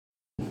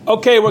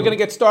Okay, we're going to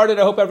get started.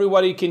 I hope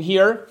everybody can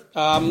hear.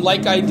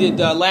 Like I did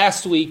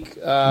last week,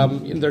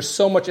 there's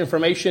so much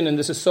information, and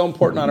this is so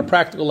important on a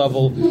practical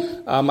level.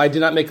 I did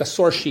not make a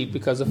source sheet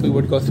because if we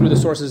would go through the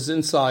sources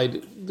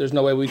inside, there's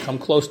no way we'd come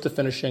close to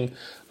finishing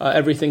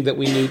everything that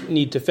we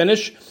need to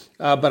finish.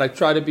 But I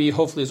try to be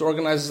hopefully as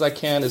organized as I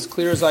can, as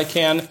clear as I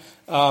can.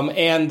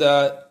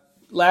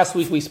 Last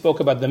week we spoke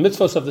about the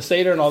mitzvos of the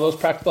Seder and all those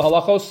practical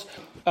halachos.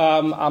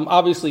 I'm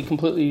obviously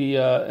completely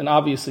and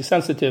obviously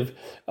sensitive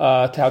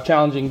to how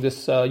challenging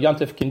this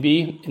yontif can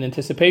be in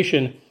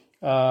anticipation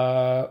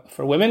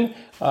for women.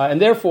 And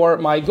therefore,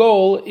 my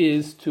goal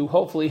is to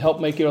hopefully help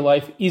make your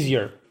life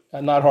easier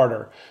and not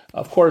harder.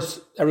 Of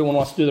course, everyone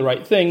wants to do the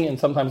right thing, and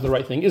sometimes the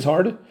right thing is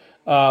hard.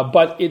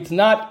 But it's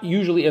not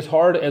usually as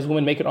hard as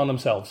women make it on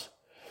themselves.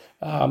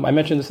 I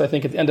mentioned this, I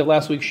think, at the end of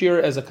last week's shir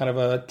as a kind of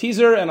a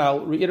teaser, and I'll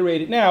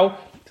reiterate it now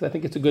because I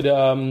think it's a good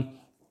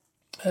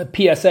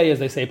PSA, as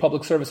they say,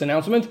 public service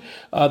announcement.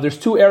 There's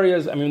two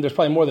areas, there's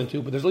probably more than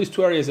two, but there's at least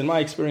two areas in my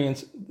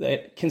experience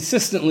that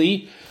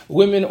consistently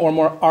women are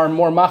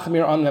more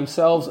machmir on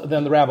themselves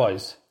than the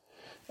rabbis.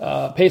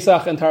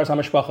 Pesach and Taharas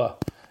HaMishpacha.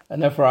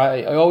 And therefore,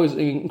 I always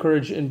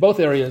encourage in both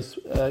areas,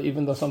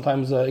 even though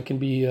sometimes it can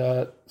be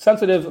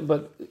sensitive,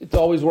 but it's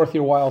always worth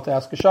your while to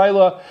ask a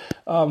shaila.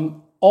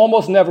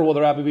 Almost never will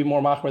the rabbi be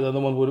more machmir than the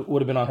one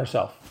would have been on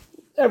herself.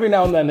 Every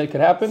now and then it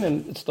could happen,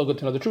 and it's still good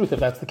to know the truth if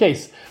that's the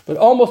case. But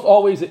almost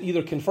always it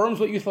either confirms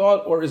what you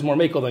thought or is more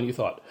makel than you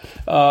thought.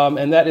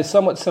 And that is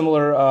somewhat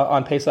similar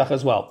on Pesach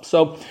as well.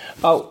 So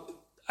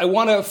I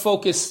want to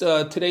focus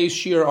today's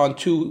shir on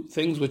two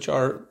things which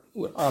are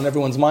on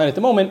everyone's mind at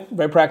the moment,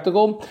 very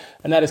practical,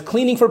 and that is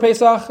cleaning for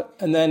Pesach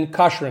and then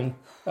kashering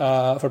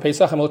for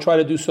Pesach, and we'll try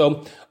to do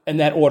so in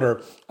that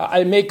order.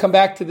 I may come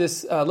back to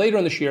this later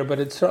in the shir, but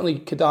it's certainly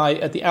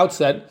kedai at the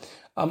outset.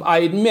 I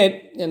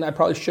admit, and I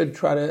probably should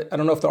try to, I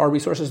don't know if there are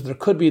resources, there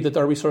could be that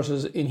there are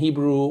resources in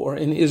Hebrew or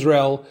in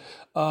Israel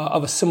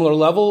of a similar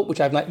level, which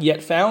I've not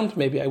yet found.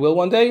 Maybe I will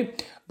one day.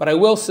 But I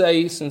will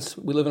say, since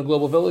we live in a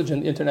global village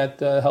and the internet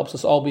helps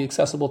us all be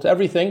accessible to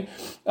everything,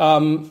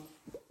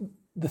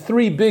 the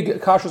three big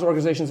kashrus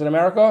organizations in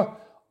America,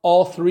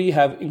 all three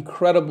have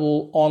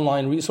incredible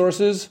online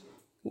resources,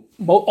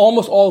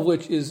 almost all of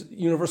which is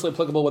universally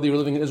applicable whether you're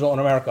living in Israel or in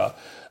America.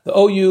 The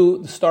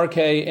OU, the Star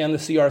K, and the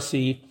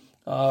CRC,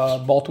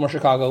 Baltimore,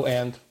 Chicago,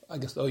 and I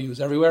guess the OU is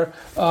everywhere.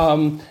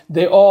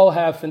 They all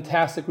have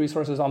fantastic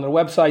resources on their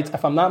websites.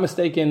 If I'm not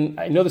mistaken,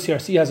 I know the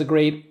CRC has a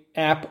great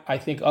app. I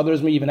think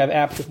others may even have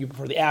apps if you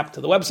prefer the app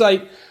to the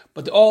website.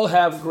 But they all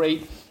have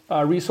great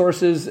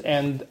resources,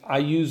 and I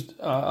used,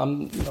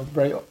 I'm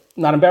very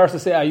not embarrassed to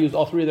say, I used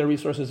all three of their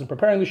resources in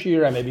preparing this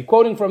year. I may be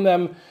quoting from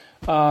them.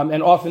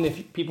 And often,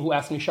 if people who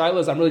ask me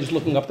shilas, I'm really just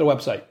looking up their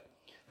website.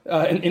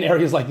 In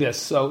areas like this.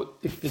 So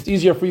if it's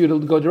easier for you to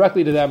go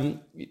directly to them,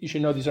 you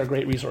should know these are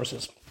great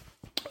resources.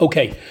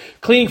 Okay,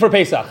 cleaning for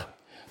Pesach.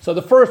 So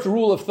the first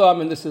rule of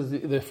thumb, and this is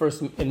the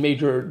first and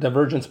major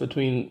divergence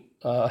between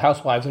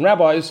housewives and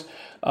rabbis,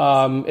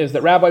 is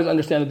that rabbis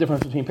understand the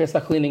difference between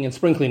Pesach cleaning and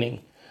spring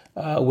cleaning,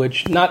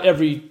 which not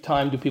every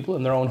time do people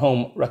in their own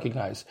home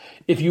recognize.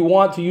 If you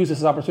want to use this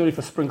as an opportunity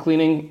for spring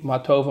cleaning,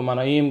 matov and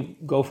manayim,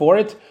 go for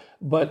it.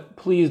 But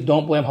please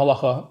don't blame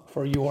halacha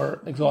for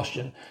your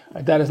exhaustion.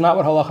 That is not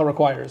what halacha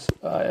requires.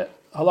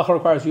 Halacha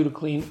requires you to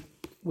clean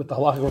with the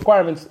halachic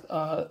requirements,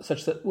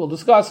 such that we'll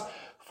discuss,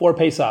 for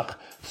Pesach.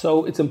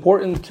 So it's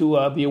important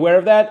to be aware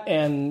of that.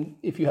 And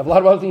if you have a lot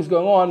of other things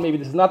going on, maybe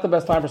this is not the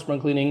best time for spring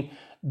cleaning.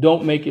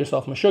 Don't make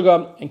yourself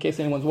meshuga. In case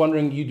anyone's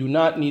wondering, you do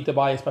not need to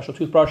buy a special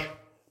toothbrush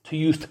to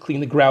use to clean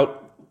the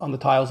grout on the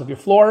tiles of your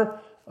floor,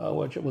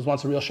 which was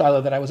once a real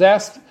shaila that I was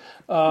asked.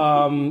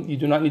 You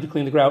do not need to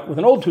clean the grout with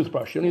an old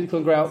toothbrush. You don't need to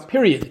clean the grout,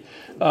 period.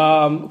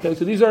 Okay,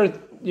 so these are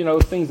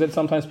things that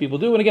sometimes people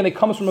do, and again, it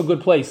comes from a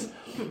good place.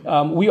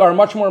 We are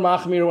much more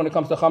machmir when it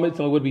comes to chametz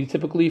than we would be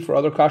typically for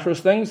other kashrus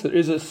things. There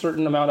is a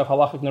certain amount of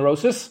halachic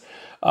neurosis,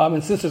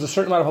 and since there's a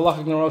certain amount of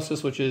halachic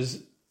neurosis, which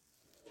is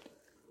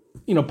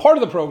part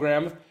of the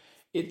program,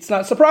 it's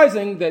not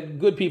surprising that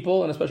good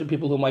people, and especially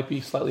people who might be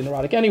slightly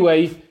neurotic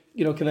anyway,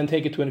 can then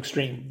take it to an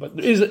extreme. But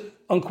there is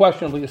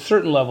unquestionably a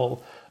certain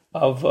level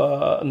of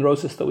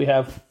neurosis that we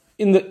have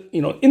in the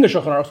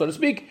Shulchan Aruch, so to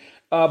speak.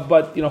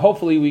 But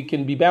hopefully we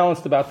can be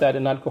balanced about that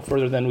and not go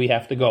further than we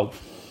have to go.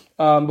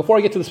 Before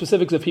I get to the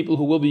specifics of people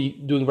who will be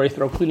doing very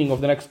thorough cleaning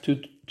over the next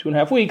two and a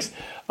half weeks,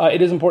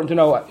 it is important to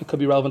know it could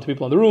be relevant to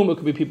people in the room, it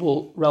could be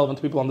relevant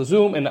to people on the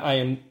Zoom, and I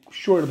am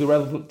sure it'll be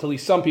relevant to at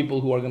least some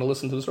people who are going to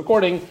listen to this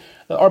recording.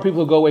 There are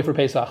people who go away for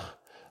Pesach.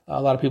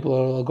 A lot of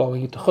people are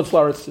going to Chutz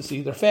La'aretz to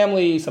see their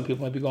family. Some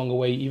people might be going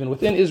away even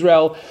within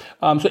Israel.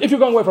 So if you're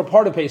going away for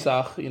part of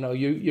Pesach,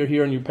 you're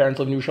here and your parents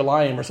live in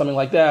Yerushalayim or something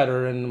like that,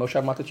 or in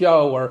Moshav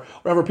Matatyahu, or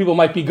wherever people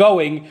might be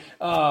going.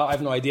 I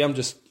have no idea. I'm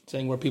just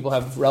saying where people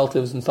have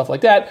relatives and stuff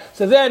like that.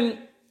 So then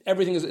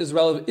everything is as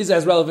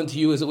relevant to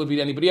you as it would be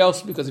to anybody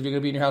else, because if you're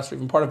going to be in your house for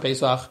even part of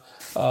Pesach,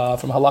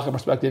 from a halakha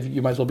perspective,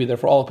 you might as well be there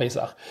for all of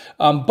Pesach.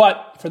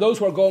 But for those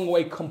who are going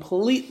away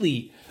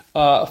completely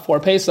for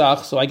Pesach,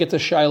 so I get to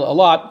shaila a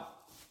lot,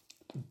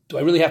 Do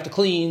I really have to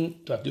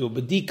clean? Do I have to do a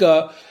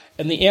badika?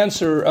 And the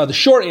answer, the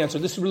short answer,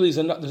 this really is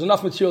there's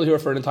enough material here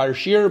for an entire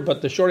shir,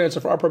 but the short answer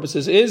for our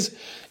purposes is,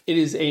 it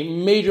is a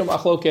major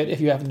machloket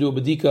if you have to do a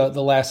badika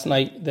the last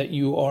night that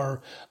you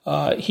are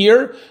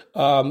here,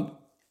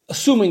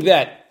 assuming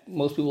that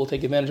most people will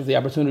take advantage of the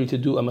opportunity to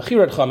do a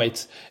mechirat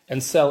chametz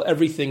and sell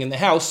everything in the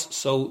house.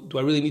 So, do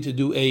I really need to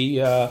do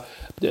a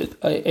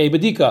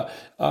badika?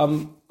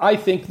 I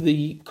think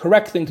the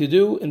correct thing to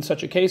do in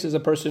such a case is a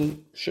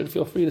person should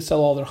feel free to sell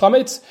all their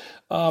chametz.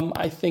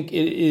 I think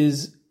it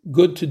is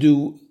good to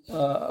do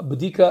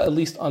badika at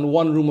least on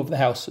one room of the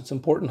house. It's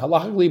important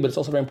halachically, but it's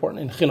also very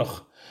important in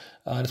chinuch.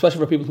 And especially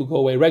for people who go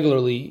away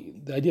regularly,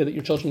 the idea that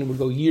your children would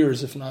go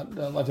years, if not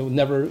like they would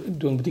never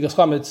doing b'dikas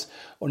chametz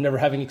or never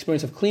having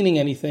experience of cleaning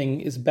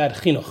anything is bad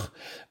chinuch.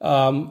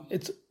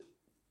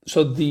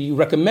 So the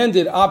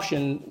recommended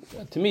option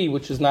to me,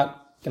 which is not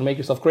going to make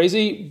yourself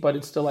crazy, but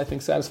it still I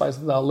think satisfies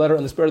the letter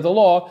and the spirit of the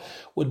law,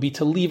 would be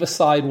to leave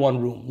aside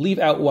one room, leave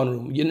out one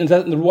room.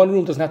 The one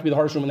room doesn't have to be the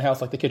hardest room in the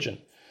house like the kitchen,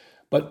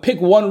 but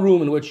pick one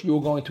room in which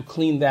you're going to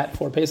clean that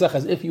for Pesach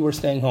as if you were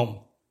staying home.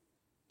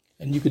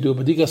 And you could do a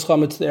b'dikas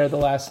chametz there the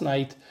last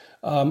night.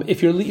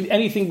 If you're leaving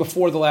anything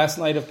before the last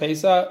night of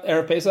Pesach,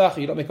 Erev Pesach,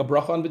 you don't make a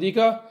bracha on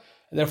b'dika,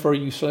 and therefore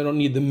you certainly don't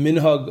need the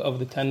minhag of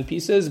the 10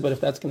 pieces. But if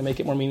that's going to make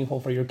it more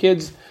meaningful for your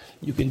kids,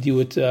 you can do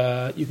it.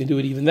 You can do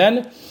it even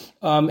then.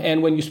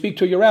 And when you speak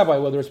to your rabbi,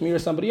 whether it's me or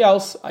somebody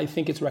else, I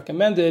think it's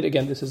recommended.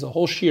 Again, this is a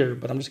whole shir,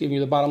 but I'm just giving you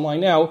the bottom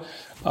line now.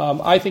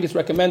 I think it's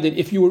recommended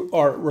if you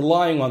are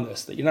relying on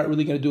this, that you're not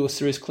really going to do a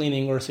serious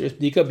cleaning or a serious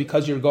b'dika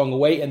because you're going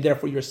away and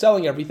therefore you're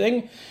selling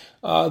everything.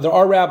 There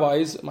are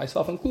rabbis,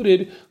 myself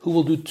included, who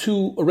will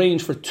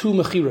arrange for two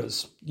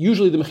mechiras.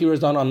 Usually the mechira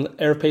is done on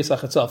Erev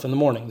Pesach itself, in the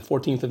morning, the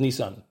 14th of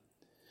Nisan.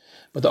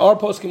 But there are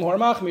poskim or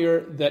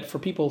machmir that for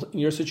people in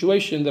your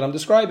situation that I'm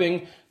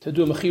describing, to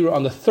do a mechira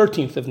on the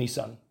 13th of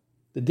Nisan,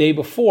 the day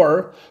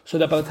before, so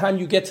that by the time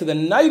you get to the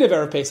night of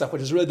Erev Pesach,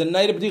 which is really the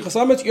night of B'dikas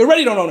chametz, you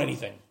already don't own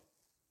anything.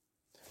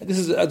 This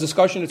is a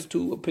discussion, it's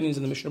two opinions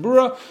in the Mishnah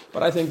Berurah,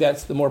 but I think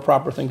that's the more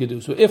proper thing to do.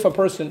 So if a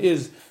person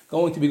is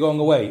going to be going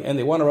away and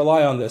they want to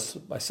rely on this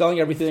by selling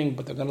everything,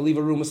 but they're going to leave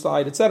a room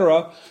aside,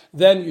 etc.,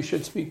 then you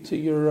should speak to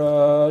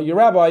your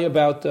rabbi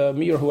about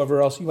me or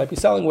whoever else you might be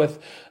selling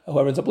with,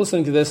 whoever ends up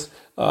listening to this,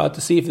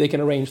 to see if they can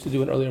arrange to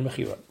do an earlier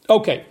mechira.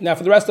 Okay, now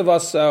for the rest of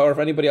us, or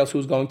for anybody else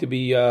who's going to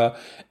be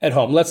at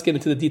home, let's get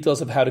into the details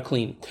of how to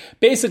clean.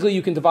 Basically,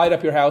 you can divide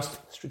up your house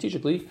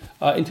strategically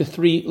into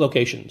three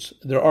locations.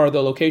 There are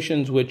the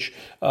locations which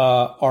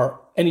are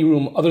any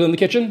room other than the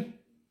kitchen.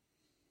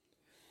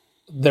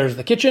 There's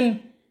the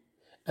kitchen,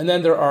 and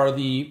then there are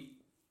the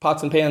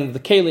pots and pans, the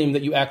kalim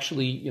that you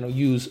actually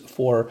use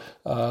for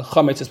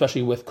chametz,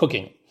 especially with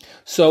cooking.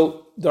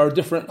 So there are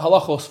different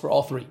halachos for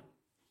all three.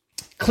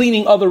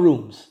 Cleaning other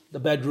rooms, the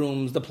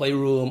bedrooms, the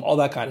playroom, all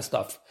that kind of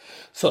stuff.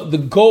 So the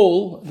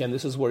goal, again,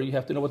 this is where you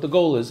have to know what the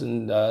goal is,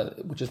 and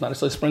which is not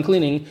necessarily spring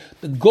cleaning.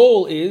 The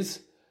goal is,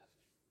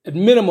 at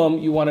minimum,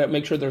 you want to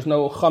make sure there's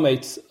no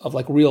chametz of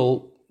like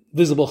real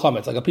visible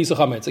chametz, like a piece of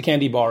chametz, a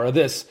candy bar, or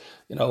this,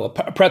 a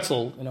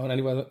pretzel. And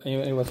anyone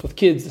with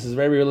kids, this is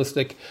very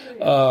realistic.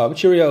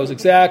 Cheerios,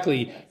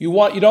 exactly. You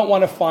don't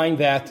want to find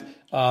that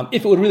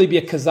if it would really be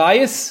a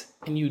kazayas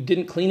and you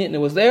didn't clean it and it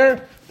was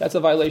there, that's a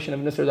violation of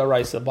Nisr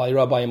Daraisa by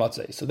Rabbi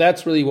Matzeh. So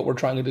that's really what we're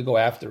trying to go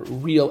after: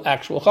 real,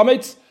 actual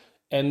chametz,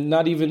 and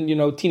not even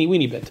teeny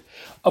weeny bit.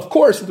 Of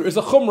course, if there is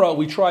a chumrah,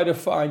 we try to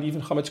find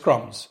even chametz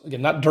crumbs.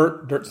 Again, not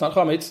dirt. Dirt's not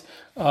chametz,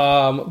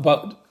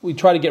 but we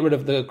try to get rid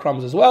of the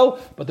crumbs as well.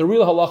 But the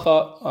real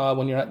halacha,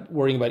 when you're not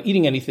worrying about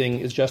eating anything,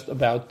 is just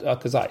about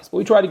kazayis. But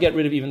we try to get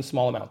rid of even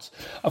small amounts.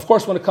 Of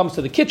course, when it comes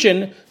to the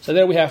kitchen, so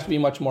there we have to be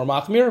much more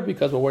machmir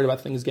because we're worried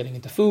about things getting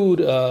into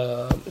food,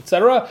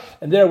 etc.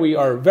 And there we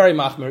are very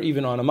machmir,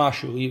 even on a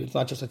mashu. It's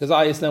not just a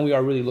kazayis. Then we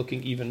are really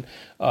looking even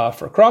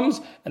for crumbs.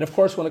 And of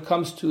course, when it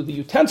comes to the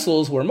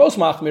utensils, we're most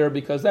machmir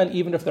because then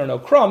even if there are no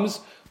crumbs,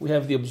 we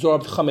have the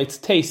absorbed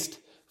chametz taste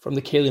from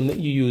the kalim that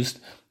you used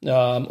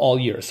all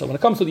year. So when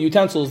it comes to the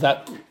utensils,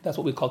 that's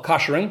what we call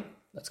kashering.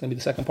 That's going to be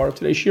the second part of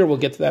today's shir. We'll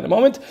get to that in a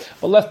moment.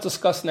 But let's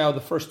discuss now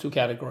the first two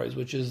categories,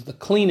 which is the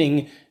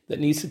cleaning that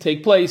needs to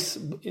take place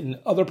in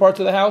other parts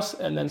of the house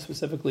and then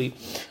specifically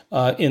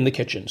in the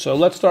kitchen. So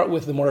let's start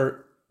with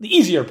the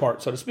easier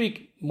part, so to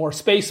speak, more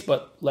space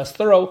but less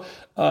thorough,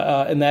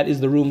 and that is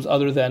the rooms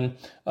other than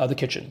the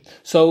kitchen.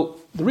 So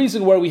the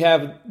reason where we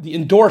have the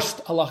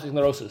endorsed halachic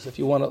nerosis, if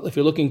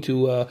you're looking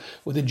to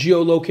with a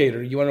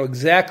geolocator, you want to know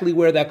exactly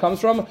where that comes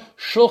from.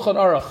 Shulchan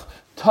Aruch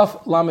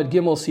Taf Lamed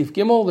Gimel Sif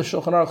Gimel, the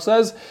Shulchan Aruch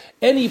says,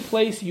 any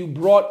place you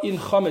brought in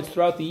chametz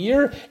throughout the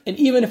year, and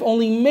even if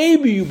only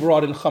maybe you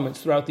brought in chametz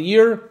throughout the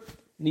year,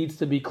 needs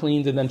to be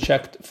cleaned and then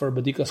checked for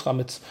b'dikas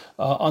chametz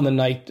on the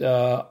night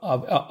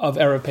of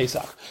Erev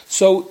Pesach.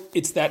 So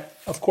it's that,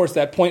 of course,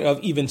 that point of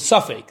even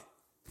suffix.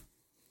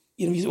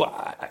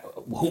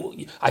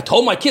 I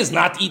told my kids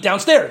not to eat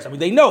downstairs. I mean,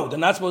 they know they're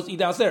not supposed to eat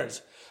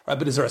downstairs. Right,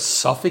 but is there a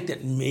suffix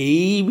that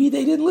maybe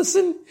they didn't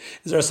listen?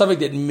 Is there a suffix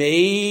that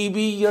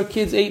maybe your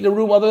kids ate in a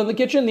room other than the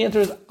kitchen? The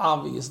answer is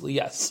obviously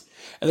yes.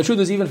 And the truth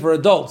is, even for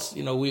adults,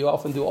 we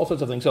often do all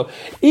sorts of things. So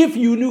if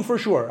you knew for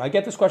sure, I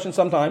get this question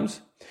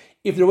sometimes,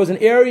 if there was an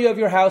area of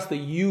your house that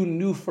you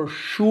knew for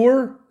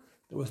sure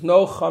there was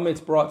no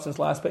chametz brought since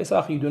last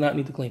Pesach, you do not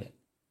need to clean it.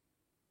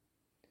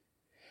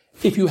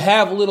 If you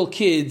have little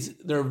kids,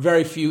 there are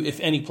very few, if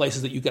any,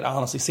 places that you could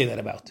honestly say that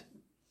about.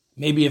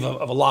 Maybe of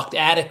a locked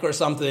attic or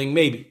something,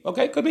 maybe.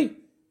 Okay, could be.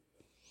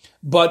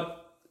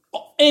 But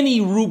any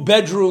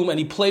bedroom,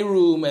 any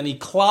playroom, any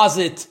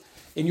closet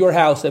in your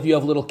house, if you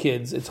have little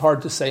kids, it's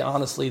hard to say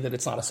honestly that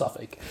it's not a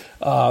suffix.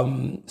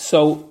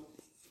 So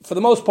for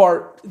the most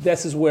part,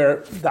 this is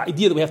where the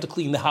idea that we have to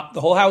clean the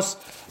whole house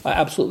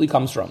absolutely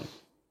comes from.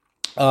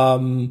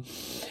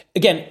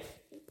 Again,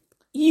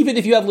 even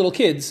if you have little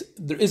kids,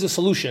 there is a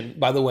solution,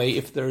 by the way,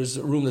 if there's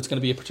a room that's going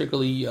to be a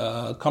particularly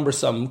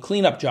cumbersome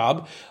cleanup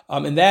job,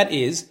 and that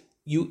is,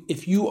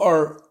 if you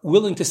are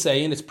willing to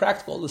say, and it's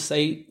practical to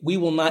say, we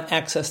will not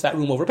access that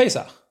room over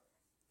Pesach.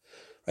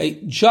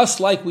 Right? Just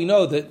like we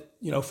know that,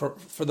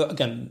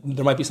 again,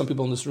 there might be some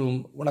people in this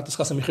room, we're not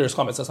discussing Mechiras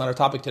Chametz, that's not our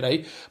topic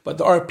today, but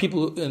there are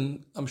people,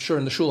 I'm sure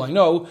in the shul I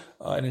know,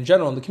 and in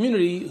general in the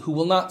community, who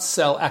will not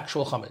sell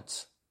actual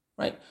Chametz.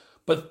 Right?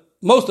 But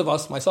most of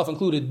us, myself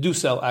included, do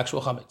sell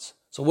actual chametz.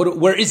 So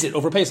where is it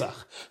over Pesach?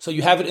 So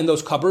you have it in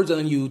those cupboards, and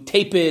then you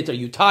tape it or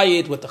you tie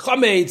it with the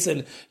chametz,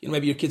 and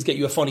maybe your kids get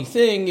you a funny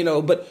thing,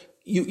 but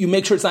you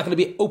make sure it's not going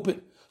to be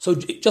open. So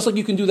just like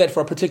you can do that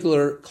for a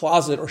particular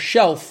closet or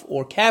shelf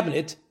or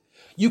cabinet,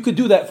 you could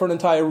do that for an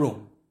entire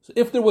room. So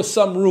if there was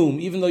some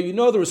room, even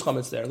though there was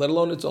chametz there, let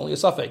alone it's only a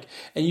suffix,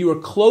 and you are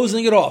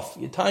closing it off,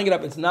 you're tying it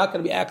up, it's not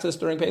going to be accessed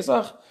during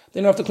Pesach,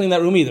 then you don't have to clean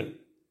that room either.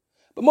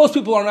 But most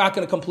people are not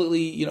going to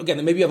completely,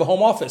 again, maybe you have a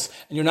home office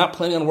and you're not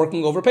planning on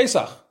working over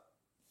Pesach.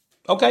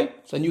 Okay,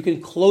 so then you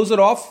can close it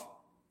off,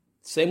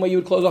 same way you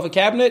would close off a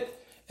cabinet,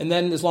 and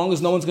then as long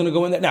as no one's going to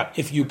go in there. Now,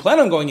 if you plan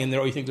on going in there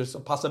or you think there's a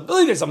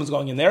possibility that someone's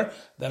going in there,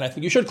 then I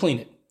think you should clean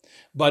it.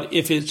 But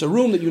if it's a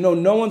room that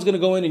no one's going to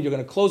go in and you're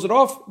going to close it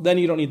off, then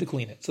you don't need to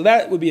clean it. So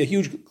that would be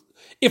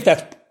if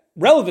that's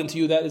relevant to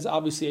you, that is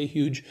obviously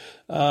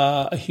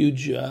a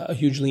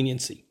huge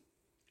leniency.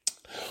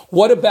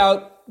 What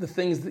about the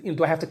things that,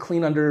 do I have to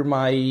clean under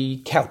my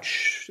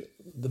couch,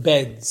 the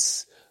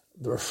beds,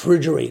 the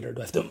refrigerator?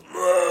 Do I have to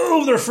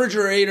move the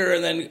refrigerator?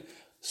 And then,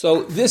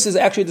 so this is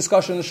actually a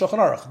discussion in the Shulchan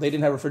Aruch. They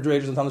didn't have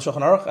refrigerators in the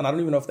Shulchan Aruch, and I don't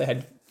even know if they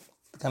had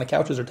the kind of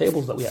couches or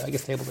tables that we had. I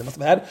guess tables they must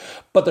have had.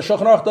 But the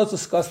Shulchan Aruch does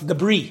discuss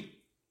debris,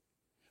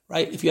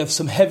 right? If you have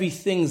some heavy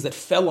things that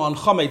fell on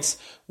chametz,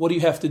 what do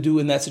you have to do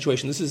in that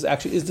situation? This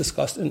is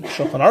discussed in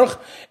Shulchan Aruch.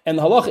 And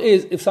the halach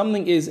is, if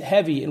something is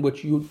heavy in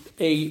which would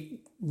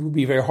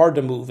be very hard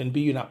to move, and B,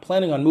 you're not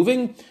planning on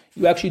moving,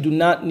 you actually do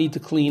not need to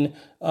clean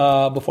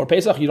before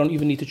Pesach. You don't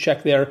even need to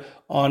check there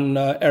on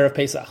Erev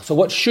Pesach. So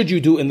what should you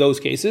do in those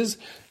cases?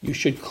 You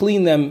should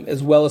clean them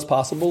as well as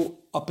possible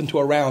up into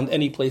around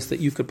any place that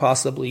you could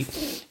possibly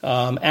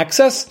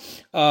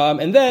access.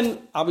 And then,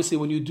 obviously,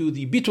 when you do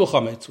the bitul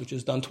chametz, which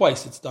is done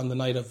twice, it's done the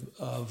night of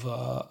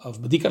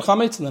bedikat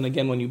chametz, and then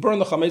again when you burn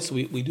the chametz,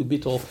 we do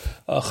bitul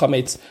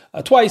chametz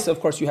twice. Of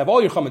course, you have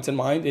all your chametz in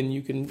mind, and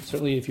you can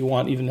certainly, if you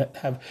want, even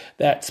have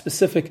that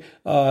specific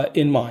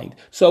in mind.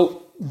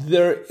 So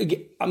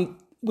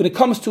when it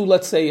comes to,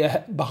 let's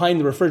say, behind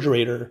the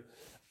refrigerator,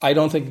 I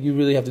don't think you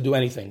really have to do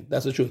anything.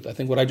 That's the truth. I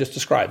think what I just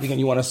described. Again,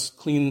 you want to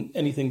clean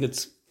anything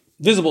that's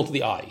visible to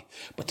the eye.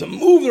 But to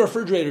move the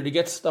refrigerator to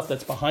get stuff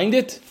that's behind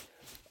it,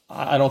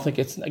 I don't think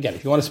it's, again,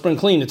 if you want to spring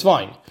clean, it's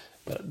fine.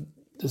 But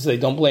to say,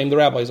 don't blame the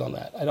rabbis on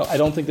that. I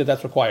don't think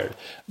that's required.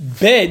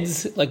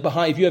 Beds, like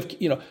behind, if you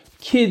have,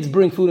 kids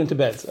bring food into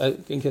beds.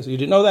 In case you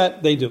didn't know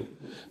that, they do.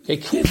 Okay,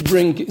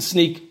 kids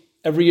sneak.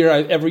 Every year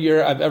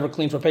I've ever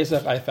cleaned for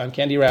Pesach, I found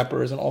candy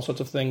wrappers and all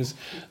sorts of things.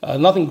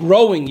 Nothing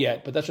growing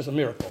yet, but that's just a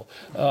miracle.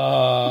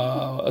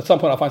 At some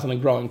point I'll find something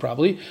growing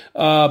probably.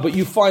 But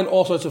you find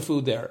all sorts of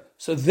food there.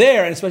 So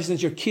there, and especially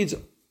since your kids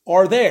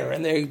are there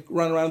and they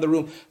run around the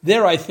room,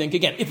 there I think,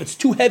 again, if it's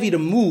too heavy to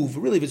move,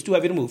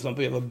 some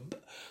people have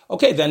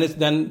then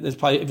it's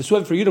probably, if it's too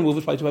heavy for you to move,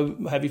 it's probably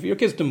too heavy for your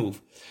kids to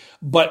move.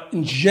 But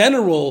in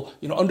general,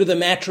 under the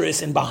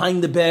mattress and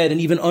behind the bed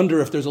and even under,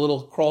 if there's a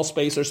little crawl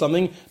space or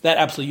something,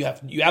 that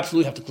you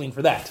absolutely have to clean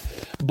for that.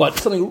 But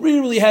something really,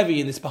 really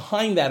heavy and it's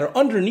behind that or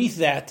underneath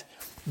that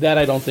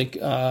I don't think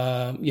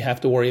you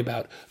have to worry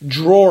about.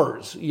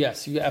 Drawers,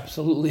 yes, you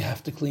absolutely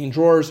have to clean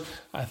drawers.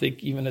 I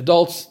think even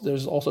adults,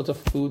 there's all sorts of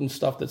food and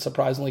stuff that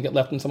surprisingly get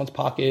left in someone's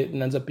pocket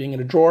and ends up being in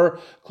a drawer,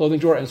 clothing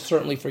drawer, and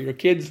certainly for your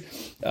kids.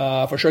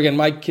 For sure, again,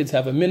 my kids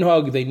have a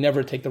minhag. They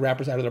never take the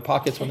wrappers out of their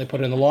pockets when they put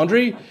it in the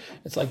laundry.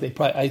 It's like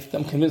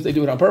I'm convinced they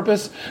do it on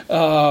purpose.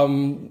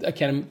 I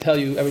can't tell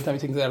you every time you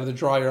take it out of the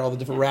dryer, all the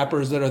different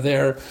wrappers that are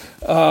there.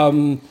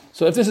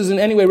 So if this is in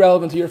any way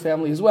relevant to your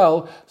family as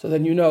well, so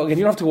then again,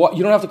 you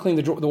don't have to clean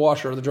the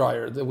washer or the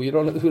dryer. We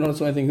don't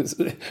assume anything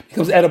that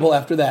becomes edible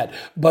after that.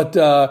 But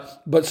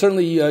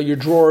certainly your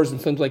drawers and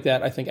things like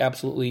that, I think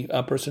absolutely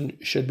a person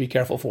should be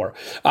careful for.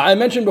 I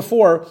mentioned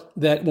before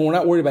that when we're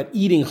not worried about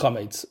eating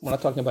chametz, we're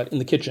not talking about in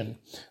the kitchen.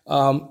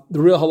 The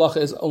real halacha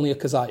is only a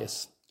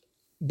kazayas.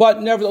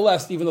 But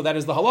nevertheless, even though that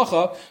is the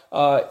halacha,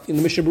 in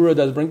the Mishnah Berurah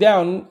does bring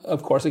down,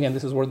 of course, again,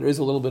 this is where there is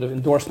a little bit of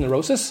endorsed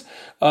neurosis,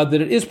 that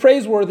it is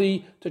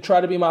praiseworthy to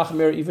try to be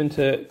machmir, even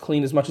to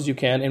clean as much as you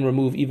can and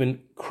remove even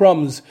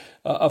crumbs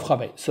of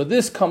chametz. So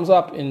this comes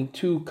up in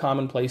two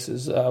common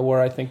places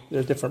where I think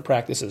there's different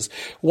practices.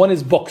 One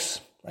is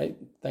books. Right?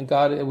 Thank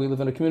God we live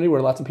in a community where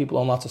lots of people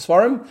own lots of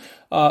svarim.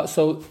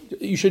 So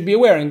you should be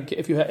aware, and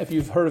if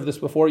you've heard of this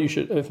before, you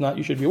should. If not,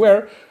 you should be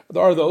aware.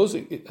 There are those. I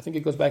think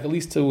it goes back at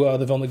least to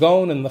the Vilna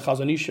Gaon, and the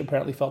Chazon Ish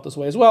apparently felt this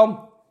way as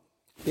well.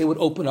 They would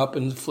open up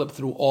and flip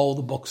through all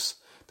the books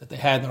that they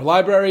had in their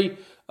library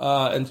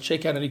and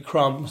shake out any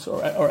crumbs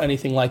or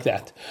anything like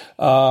that.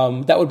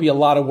 That would be a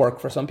lot of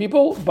work for some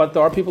people, but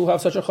there are people who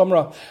have such a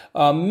chumrah.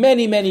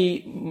 Many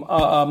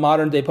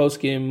modern day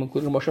poskim,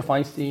 including Moshe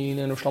Feinstein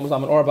and Shlomo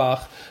Zalman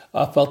Auerbach,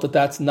 felt that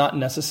that's not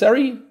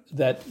necessary.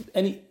 That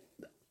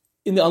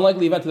in the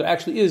unlikely event that there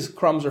actually is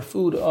crumbs or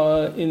food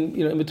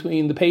in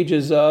between the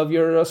pages of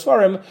your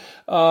svarim,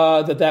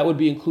 that would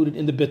be included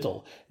in the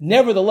bittul.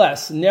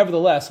 Nevertheless,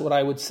 what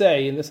I would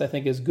say, and this I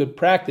think is good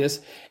practice,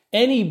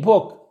 any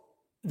book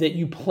that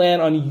you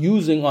plan on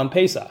using on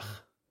Pesach,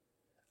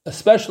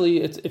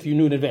 especially if you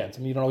knew in advance. I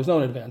mean, you don't always know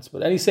in advance,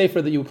 but any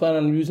sefer that you plan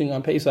on using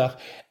on Pesach,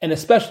 and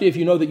especially if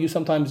you know that you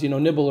sometimes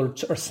nibble or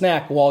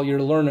snack while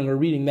you're learning or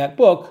reading that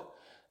book,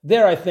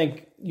 there I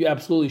think you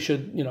absolutely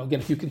should, again,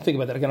 if you can think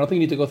about that. Again, I don't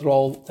think you need to go through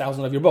all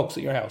 1,000 of your books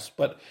at your house,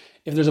 but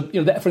if there's for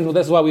example,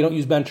 that's why we don't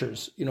use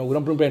benchers. We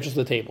don't bring benchers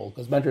to the table,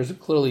 because benchers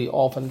clearly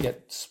often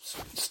get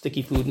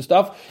sticky food and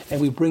stuff, and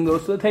we bring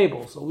those to the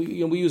table. So we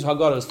use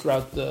haggadahs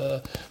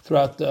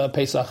throughout the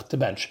Pesach to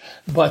bench.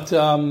 But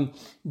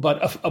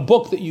a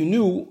book that you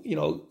knew,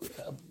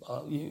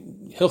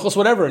 Hilchos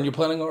whatever, and you're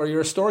planning, or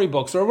your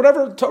storybooks or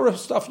whatever Torah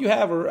stuff you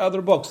have, or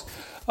other books.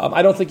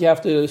 I don't think you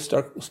have to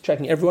start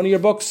checking every one of your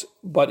books,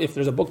 but if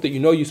there's a book that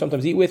you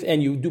sometimes eat with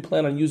and you do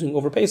plan on using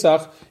over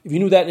Pesach, if you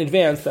knew that in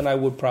advance, then I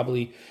would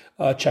probably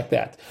check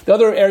that. The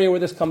other area where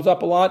this comes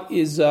up a lot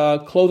is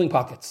clothing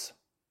pockets.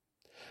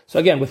 So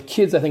again, with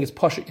kids, I think it's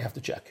pashut you have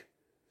to check,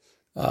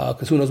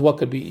 because who knows what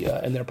could be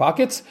in their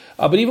pockets.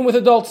 But even with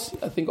adults,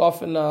 I think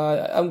often,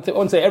 I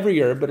wouldn't say every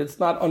year, but it's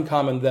not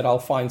uncommon that I'll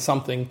find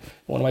something in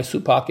one of my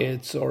suit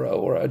pockets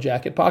or a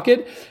jacket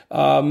pocket.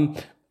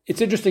 It's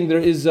interesting, there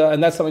is,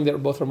 and that's something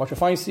that both Rav Moshe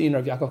Feinstein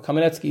or Yaakov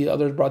Kamenetsky,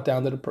 others brought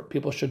down, that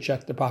people should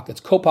check their pockets.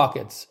 Coat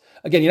pockets.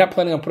 Again, you're not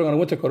planning on putting on a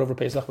winter coat over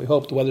Pesach, we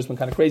hope. The weather's been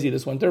kind of crazy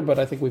this winter, but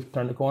I think we've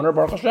turned the corner,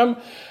 Baruch Hashem.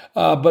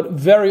 But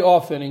very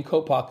often in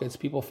coat pockets,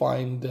 people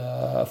find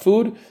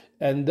food.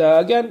 And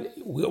again,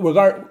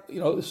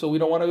 so we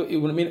don't want to,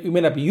 we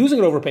may not be using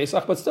it over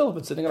Pesach, but still, if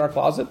it's sitting in our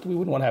closet, we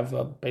wouldn't want to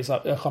have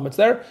Pesach chametz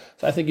there.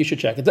 So I think you should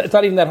check. It's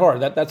not even that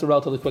hard. That's a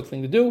relatively quick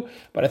thing to do,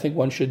 but I think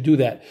one should do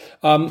that.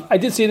 I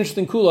did see an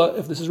interesting kula,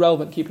 if this is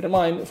relevant, keep it in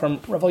mind,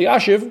 from Rav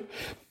Elyashiv.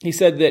 He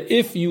said that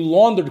if you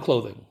laundered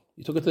clothing,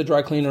 you took it to the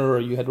dry cleaner, or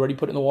you had already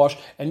put it in the wash,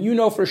 and you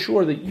know for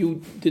sure that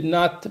you did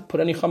not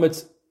put any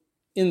chametz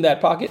in that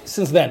pocket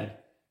since then.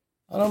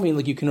 I don't mean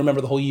like you can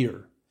remember the whole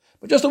year.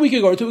 But just a week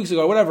ago or 2 weeks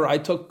ago or whatever, I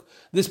took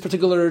this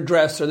particular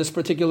dress or this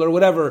particular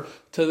whatever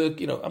to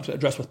the, I'm sorry, a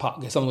dress with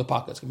pockets, something with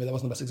pockets. Maybe that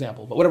wasn't the best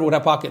example, but whatever would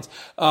have pockets.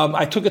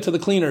 I took it to the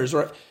cleaners.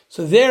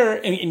 So there,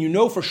 and you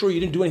know for sure you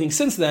didn't do anything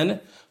since then.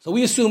 So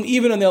we assume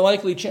even in the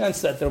likely chance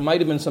that there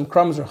might have been some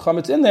crumbs or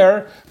chametz in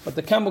there, but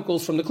the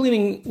chemicals from the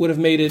cleaning would have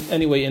made it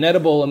anyway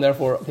inedible, and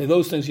therefore,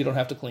 those things you don't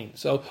have to clean.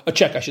 So a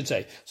check, I should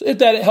say. So if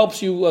that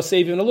helps you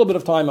save even a little bit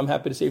of time, I'm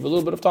happy to save a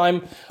little bit of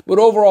time. But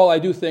overall, I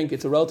do think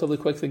it's a relatively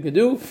quick thing to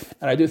do,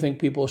 and I do think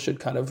people should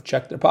kind of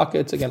check their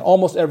pockets. Again,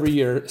 almost every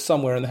year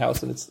somewhere in the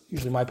house, and it's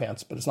usually my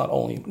pants, but it's not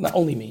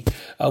only me.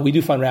 We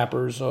do find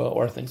wrappers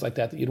or things like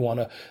that you'd want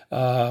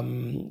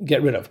to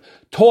get rid of.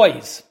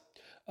 Toys.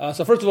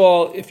 So first of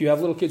all, if you have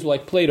little kids who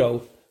like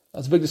Play-Doh,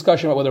 there's a big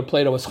discussion about whether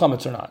Play-Doh is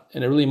chametz or not,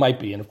 and it really might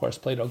be. And of course,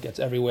 Play-Doh gets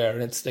everywhere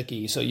and it's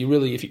sticky. So you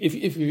really, if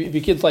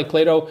your kids like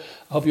Play-Doh,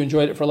 I hope you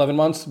enjoyed it for 11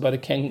 months. But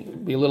it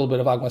can be a little bit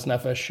of agmas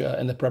nefesh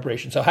in the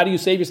preparation. So how do you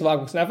save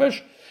yourself agmas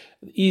nefesh?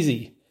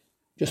 Easy,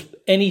 just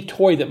any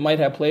toy that might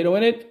have Play-Doh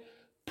in it,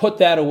 put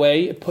that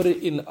away. Put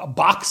it in a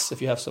box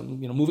if you have some,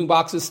 moving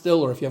boxes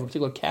still, or if you have a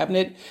particular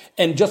cabinet.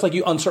 And just like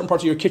you on certain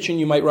parts of your kitchen,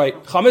 you might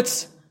write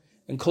chametz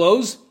and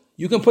clothes.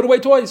 You can put away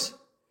toys.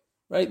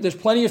 Right? There's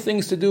plenty of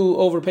things to do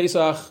over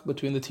Pesach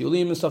between the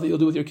tiulim and stuff that you'll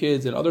do with your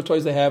kids and other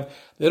toys they have.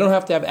 They don't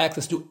have to have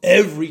access to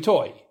every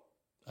toy.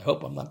 I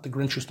hope I'm not the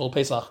Grinch who stole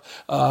Pesach.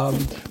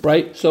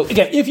 Right? So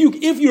again, if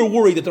you're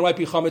worried that there might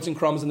be chametz and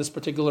crumbs in this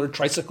particular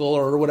tricycle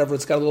or whatever,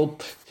 it's got a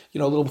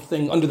little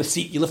thing under the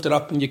seat. You lift it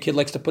up and your kid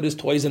likes to put his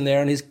toys in there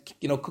and his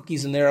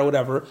cookies in there or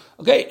whatever.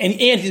 Okay? And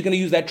he's going to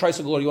use that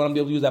tricycle, or you want him to be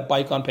able to use that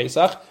bike on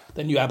Pesach,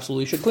 then you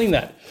absolutely should clean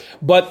that.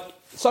 But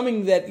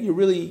something that you're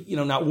really,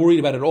 not worried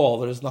about at all.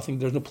 There's no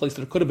place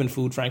that it could have been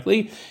food,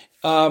 frankly.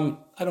 I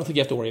don't think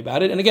you have to worry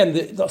about it. And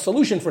again, the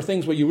solution for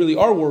things where you really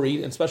are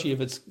worried, especially if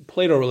it's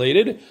Play-Doh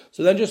related,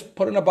 so then just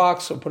put it in a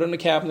box or put it in a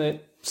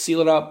cabinet,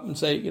 seal it up and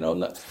say,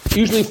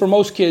 usually for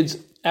most kids,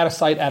 out of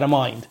sight, out of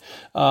mind.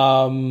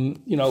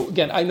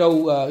 Again, I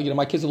know,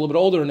 my kids are a little bit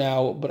older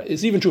now, but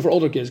it's even true for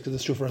older kids because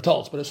it's true for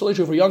adults, but it's certainly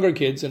true for younger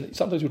kids, and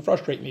sometimes it would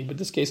frustrate me, but in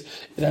this case,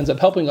 it ends up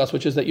helping us,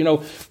 which is that,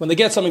 when they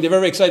get something, they're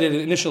very excited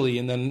initially,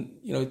 and then,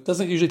 it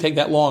doesn't usually take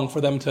that long for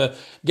them to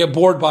get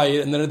bored by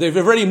it, and then they've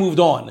already moved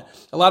on.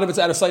 A lot of it's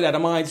out of sight, out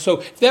of mind.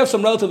 So if they have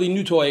some relatively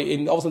new toy,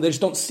 and all of a sudden they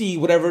just don't see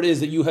whatever it is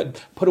that you had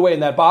put away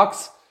in that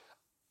box,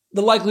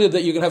 the likelihood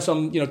that you're going to have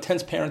some,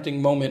 tense parenting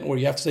moment where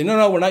you have to say,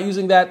 no, we're not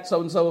using that,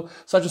 so-and-so,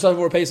 such and such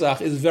for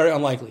Pesach is very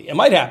unlikely. It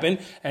might happen,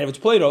 and if it's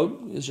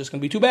Play-Doh, it's just going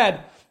to be too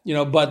bad,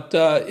 but,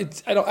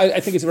 I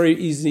think it's very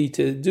easy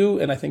to do,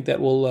 and I think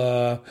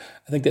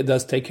that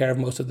does take care of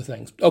most of the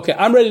things. Okay,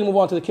 I'm ready to move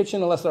on to the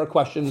kitchen unless there are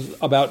questions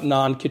about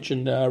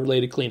non-kitchen,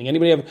 related cleaning.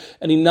 Anybody have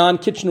any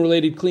non-kitchen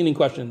related cleaning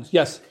questions?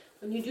 Yes?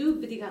 When you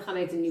do B'dikat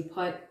Chametz and you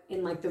put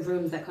in the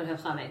rooms that could have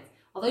Chametz,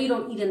 although you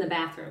don't eat in the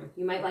bathroom,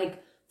 you might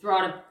throw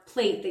out a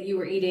plate that you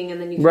were eating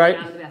and then you throw it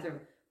out in the bathroom.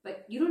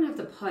 But you don't have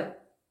to put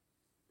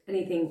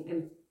anything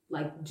and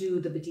do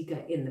the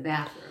B'dika in the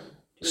bathroom.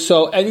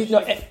 So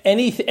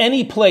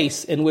any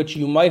place in which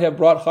you might have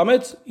brought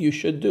chametz, you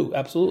should do,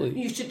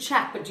 absolutely. You should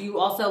check, but do you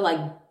also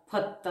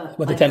put the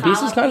the 10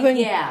 pieces kind of thing?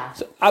 Yeah.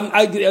 So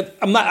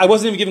I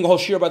wasn't even giving a whole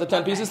shiur about the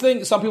 10 pieces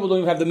thing. Some people don't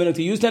even have the minhag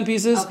to use 10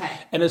 pieces.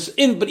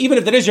 Okay. But even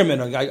if that is your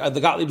minhag,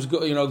 the Gottliebs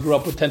grew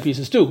up with 10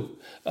 pieces too.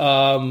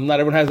 Not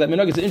everyone has that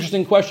minhag. It's an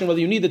interesting question whether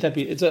you need the 10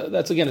 pieces.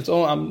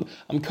 I'm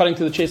cutting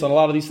to the chase on a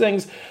lot of these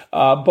things.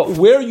 But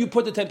where you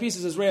put the 10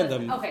 pieces is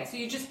random. Okay, so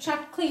you just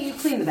you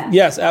clean the bathroom.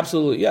 Yes,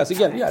 absolutely. Yes,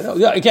 again,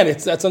 again,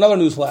 that's another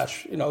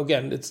newsflash.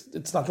 Again,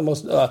 it's not the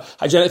most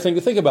hygienic thing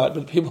to think about,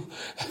 but people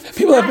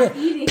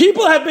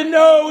have been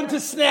known to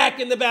snack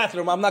in the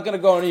bathroom. I'm not going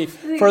to go any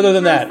further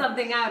than that.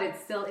 Something out, it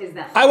still is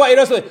that.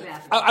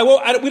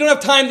 We don't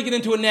have time to get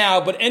into it now,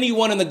 but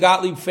anyone in the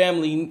Gottlieb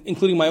family,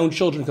 including my own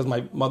children, because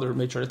my mother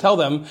made sure to tell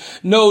them,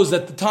 knows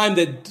that the time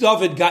that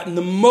David got in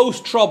the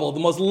most trouble, the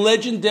most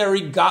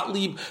legendary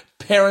Gottlieb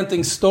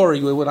parenting story,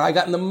 when I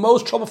got in the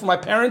most trouble from my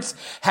parents,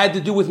 had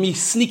to do with me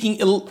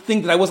sneaking a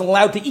thing that I wasn't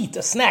allowed to eat,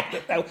 a snack,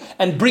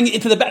 and bring it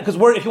into the bathroom.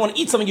 Because if you want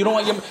to eat something you don't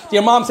want,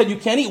 your mom said you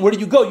can't eat, where do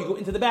you go? You go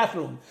into the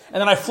bathroom.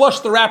 And then I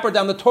flushed the wrapper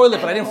down the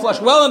toilet, but I didn't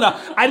flush well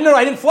enough. I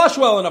didn't flush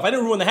well enough. I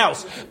didn't ruin the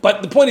house.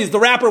 But the point is, the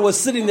wrapper was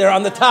sitting there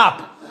on the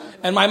top.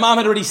 And my mom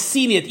had already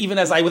seen it, even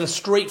as I, with a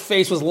straight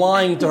face, was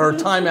lying to her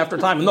time after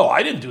time. No,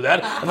 I didn't do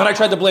that. And then I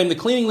tried to blame the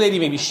cleaning lady.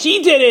 Maybe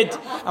she did it.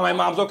 And my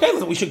mom's, okay,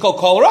 listen, we should go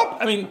call her up.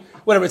 I mean,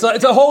 whatever.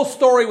 It's a whole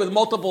story with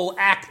multiple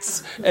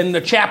acts and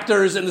the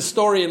chapters and the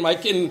story.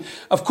 And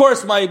of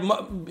course,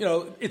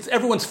 it's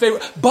everyone's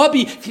favorite.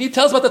 Bubby, can you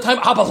tell us about the time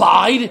Abba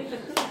lied?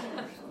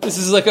 This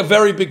is a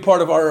very big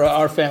part of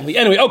our family.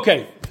 Anyway,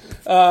 okay.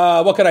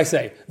 What can I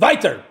say?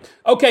 Weiter.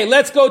 Okay,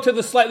 let's go to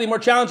the slightly more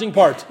challenging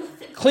part.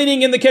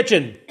 Cleaning in the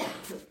kitchen.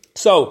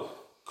 So,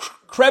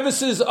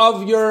 crevices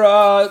of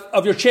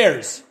your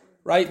chairs,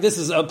 right? This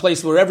is a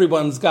place where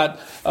everyone's got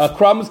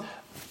crumbs.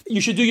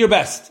 You should do your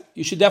best.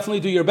 You should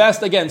definitely do your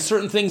best. Again,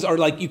 certain things are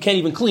you can't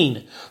even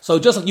clean. So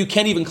just like you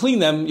can't even clean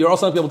them, you're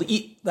also not going to be able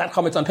to eat that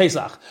chametz on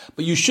Pesach.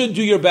 But you should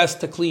do your best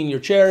to clean your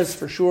chairs,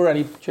 for sure.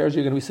 Any chairs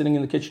you're going to be sitting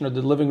in the kitchen or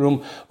the living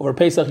room over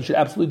Pesach, you should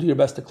absolutely do your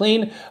best to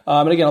clean.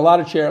 And again, a lot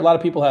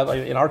of people have,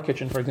 in our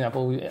kitchen, for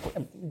example,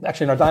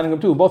 actually in our dining room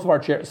too, both of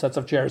our sets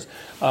of chairs,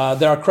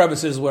 there are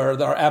crevices where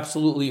there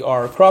absolutely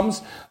are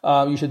crumbs.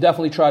 You should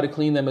definitely try to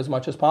clean them as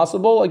much as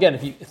possible. Again,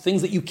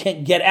 things that you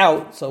can't get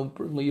out, so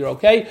you're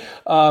okay.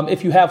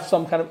 If you have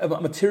some kind of a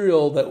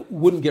material that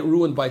wouldn't get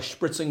ruined by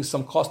spritzing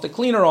some caustic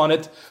cleaner on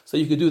it, so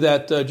you could do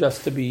that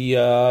just to be,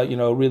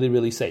 really,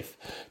 really safe.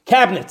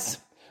 Cabinets.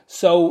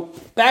 So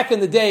back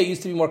in the day, it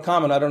used to be more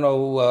common. I don't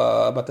know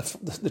about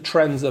the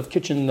trends of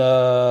kitchen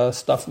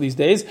stuff these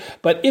days,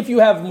 but if you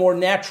have more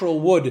natural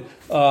wood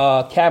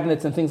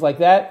cabinets and things like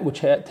that,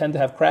 which tend to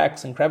have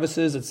cracks and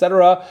crevices,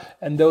 etc.,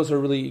 and those are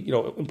really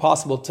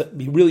impossible to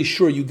be really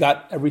sure you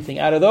got everything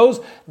out of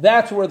those,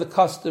 that's where the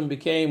custom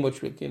became,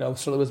 which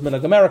certainly was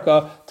Minhag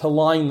America, to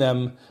line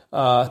them.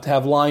 To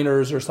have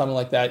liners or something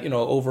like that,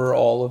 over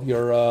all of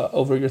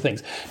your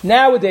things.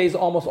 Nowadays,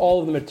 almost all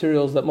of the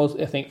materials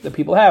that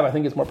people have, I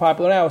think it's more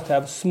popular now, is to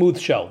have smooth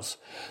shelves.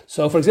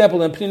 So, for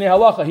example, in Pnei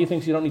Halacha, he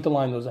thinks you don't need to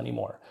line those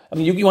anymore. I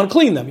mean, you want to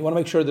clean them. You want to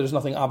make sure there's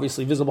nothing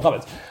obviously visible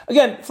chametz.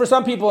 Again, for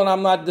some people, and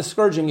I'm not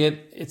discouraging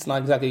it, it's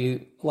not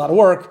exactly a lot of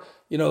work.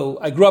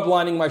 I grew up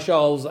lining my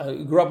shelves.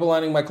 I grew up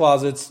lining my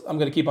closets. I'm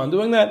going to keep on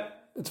doing that.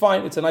 It's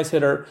fine. It's a nice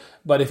hitter.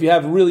 But if you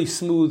have really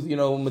smooth,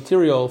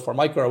 material for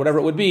mica or whatever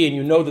it would be, and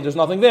you know that there's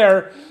nothing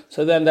there,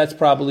 so then that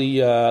probably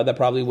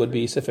would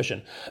be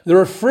sufficient. The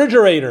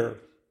refrigerator.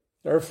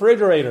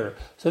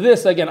 So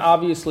this, again,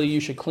 obviously you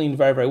should clean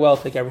very, very well,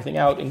 take everything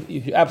out. And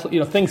you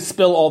absolutely, things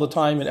spill all the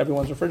time in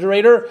everyone's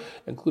refrigerator,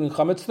 including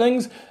chametz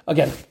things.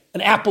 Again,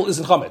 an apple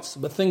isn't chametz,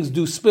 but things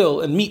do spill,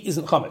 and meat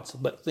isn't chametz,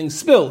 but things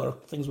spill, or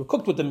things were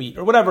cooked with the meat,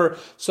 or whatever.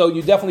 So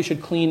you definitely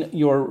should clean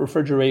your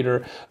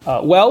refrigerator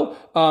well.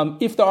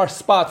 If there are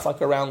spots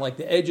like around like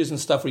the edges and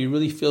stuff where you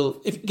really feel,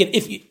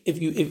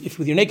 if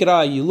with your naked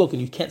eye you look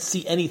and you can't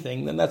see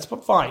anything, then that's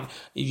fine.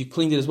 If you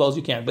cleaned it as well as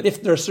you can. But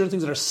if there are certain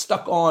things that are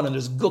stuck on and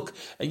there's gook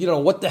and you don't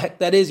know what the heck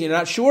that is, you're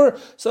not sure,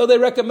 so they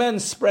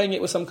recommend spraying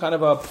it with some kind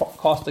of a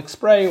caustic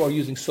spray or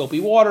using soapy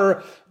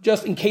water,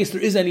 just in case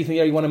there is anything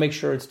there. You want to make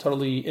sure it's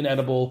totally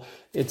inedible.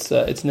 It's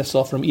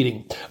nifsal from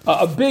eating.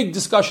 A big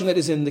discussion that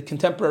is in the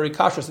contemporary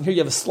kashrus, and here you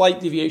have a slight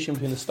deviation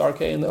between the Star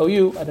K and the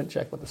OU. I didn't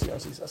check what the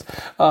CRC says.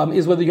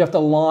 Is whether you have to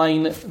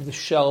line the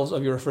shelves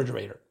of your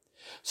refrigerator.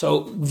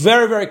 So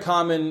very, very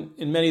common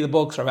in many of the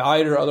books, Rabbi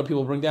Eider or other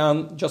people bring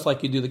down, just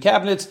like you do the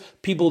cabinets,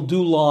 people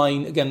do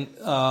line, again,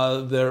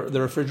 their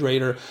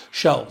refrigerator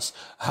shelves.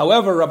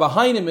 However, Rabbi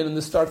Heinemann in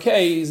the Star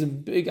K is a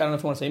big, I don't know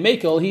if you want to say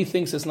makel, he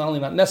thinks it's not only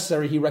not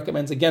necessary, he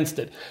recommends against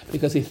it,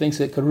 because he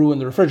thinks it could ruin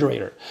the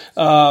refrigerator.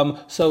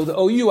 So the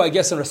OU, I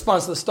guess, in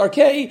response to the Star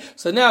K,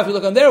 so now if you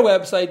look on their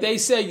website, they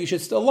say you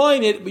should still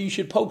line it, but you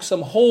should poke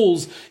some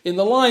holes in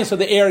the line so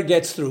the air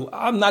gets through.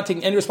 I'm not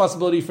taking any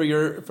responsibility for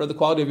the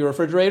quality of your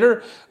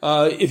refrigerator.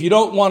 If you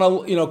don't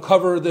want to,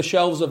 cover the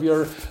shelves of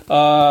your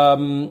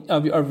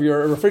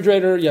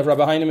refrigerator, you have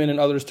Rabbi Heinemann and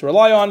others to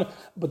rely on.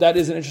 But that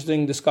is an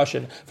interesting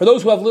discussion. For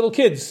those who have little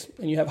kids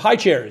and you have high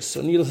chairs,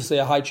 so needless to say,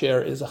 a high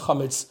chair is a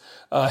chametz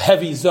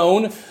heavy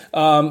zone.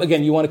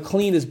 Again, you want to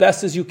clean as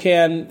best as you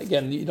can.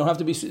 Again, you don't have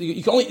to be.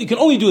 You can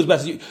only do as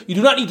best as you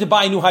do not need to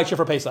buy a new high chair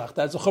for Pesach.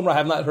 That's a chumrah I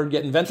have not heard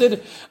get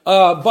invented.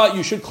 But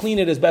you should clean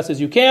it as best as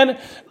you can.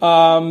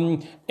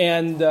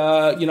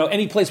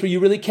 Any place where you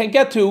really can't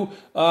get to,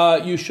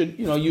 you should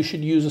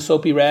use a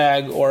soapy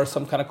rag or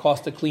some kind of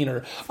caustic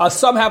cleaner.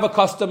 Some have a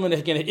custom, and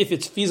again, if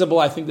it's feasible,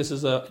 I think this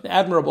is an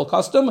admirable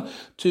custom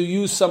to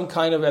use some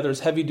kind of, whether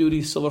it's heavy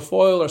duty silver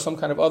foil or some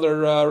kind of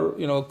other,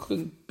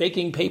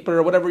 baking paper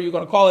or whatever you're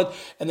going to call it,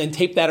 and then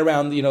tape that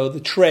around,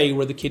 the tray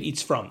where the kid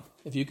eats from.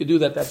 If you could do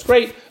that, that's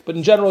great. But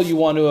in general, you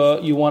want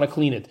to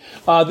clean it.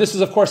 This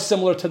is, of course,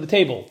 similar to the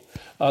table.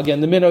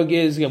 Again, the minhag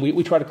is,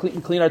 we try to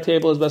clean our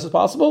table as best as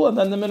possible, and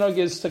then the minhag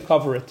is to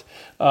cover it.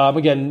 What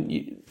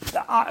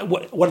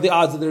are the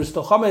odds that there's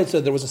still chametz,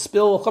 or there was a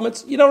spill of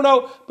chametz? You don't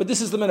know, but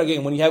this is the minhag.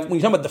 Again, when you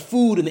talk about the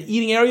food and the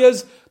eating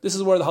areas, this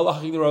is where the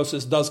halachic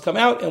neurosis does come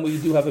out, and we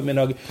do have a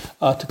minhag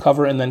to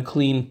cover and then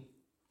clean.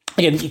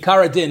 Again,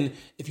 ikara din,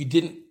 if you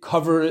didn't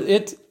cover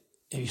it,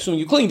 assuming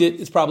you cleaned it,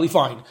 it's probably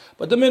fine.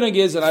 But the minhag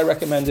is, and I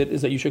recommend it,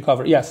 is that you should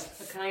cover it. Yes?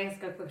 So can I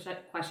ask a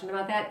quick question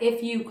about that?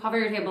 If you cover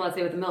your table, let's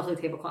say with a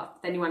milchik tablecloth,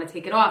 then you want to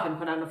take it off and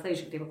put on a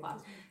fleshik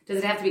tablecloth, does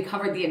it have to be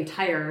covered the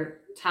entire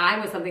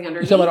time with something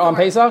underneath? You talking about on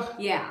Pesach?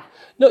 Yeah.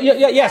 No,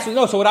 yeah.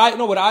 So what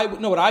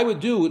I would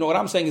do, what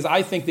I'm saying is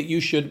I think that you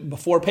should,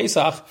 before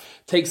Pesach,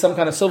 take some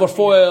kind of silver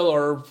foil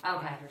or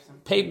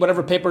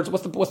whatever paper.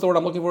 What's the word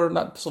I'm looking for?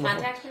 Not silver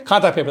foil.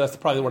 Contact paper. That's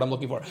probably the word I'm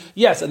looking for.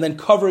 Yes, and then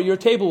cover your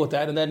table with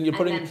that, and then you're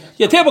putting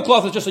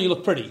tablecloth is just so you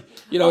look pretty.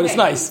 It's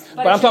nice.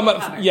 But I'm talking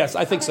about yes,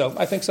 I think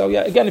so.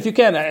 Yeah. Again, if you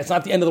can, it's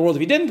not the end of the world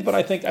if you didn't, but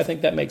I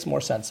think that makes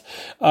more sense.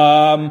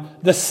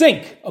 The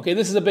sink. Okay,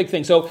 this is a big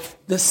thing. So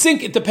the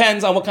sink, it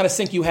depends on what kind of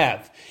sink you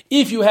have.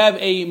 If you have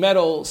a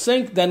metal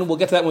sink, then we'll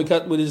get to that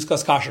when we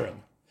discuss koshering.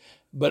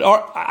 But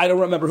I don't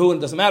remember who, and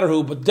it doesn't matter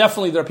who, but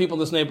definitely there are people in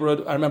this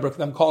neighborhood. I remember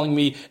them calling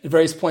me at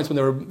various points when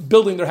they were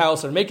building their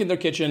house or making their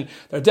kitchen.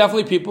 There are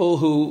definitely people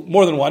who,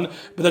 more than one,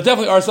 but there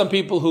definitely are some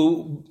people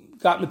who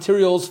got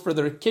materials for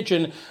their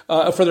kitchen,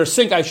 for their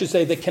sink, I should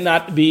say, that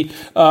cannot be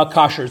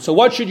koshered. So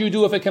what should you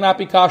do if it cannot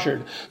be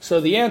koshered? So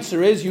the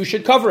answer is you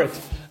should cover it.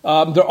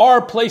 There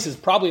are places,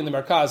 probably in the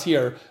Merkaz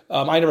here,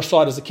 I never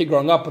saw it as a kid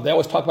growing up, but they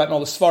always talk about it in all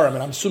the Svarim,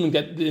 and I'm assuming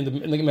that in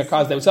the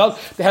Merkaz they would sell it.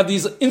 They have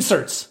these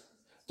inserts.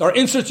 There are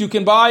inserts you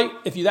can buy.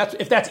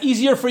 If that's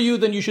easier for you,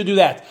 then you should do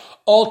that.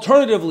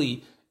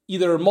 Alternatively,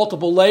 either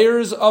multiple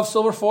layers of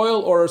silver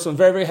foil or some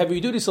very, very heavy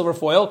duty silver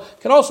foil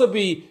can also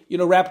be,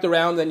 wrapped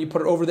around, and you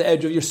put it over the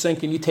edge of your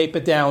sink and you tape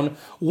it down.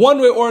 One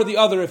way or the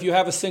other, if you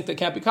have a sink that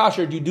can't be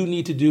koshered, you do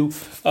need to do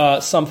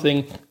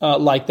something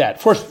like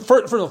that. First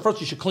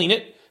you should clean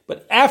it.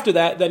 But after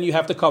that, then you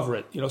have to cover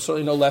it.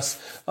 Certainly no less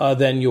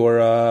than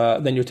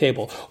your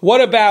table.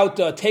 What about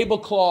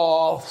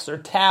tablecloths or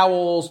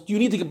towels? Do you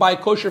need to buy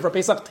kosher for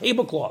Pesach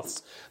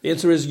tablecloths? The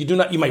answer is you do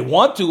not. You might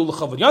want to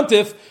l'chavod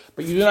yantif,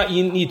 but you do not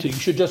need to. You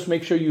should just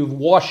make sure you've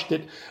washed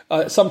it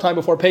sometime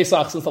before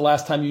Pesach, since the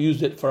last time you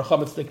used it for a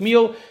chametz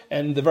meal.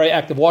 And the very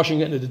act of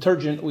washing it in the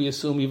detergent, we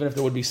assume even if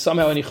there would be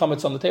somehow any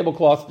chametz on the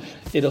tablecloth,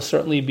 it'll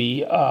certainly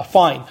be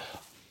fine.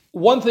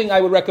 One thing I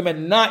would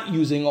recommend not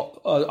using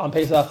on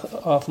Pesach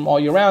from all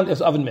year round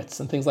is oven mitts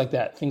and things like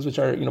that. Things which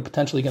are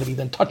potentially going to be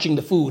then touching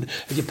the food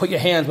as you put your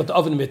hands with the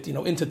oven mitt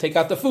in to take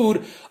out the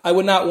food. I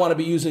would not want to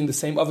be using the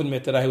same oven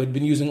mitt that I had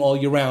been using all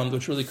year round,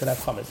 which really could have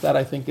chametz. That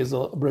I think is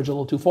a bridge a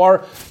little too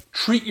far.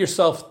 Treat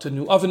yourself to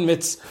new oven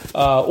mitts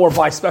or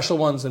buy special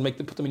ones and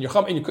put them in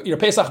your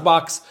Pesach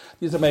box.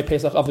 These are my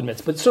Pesach oven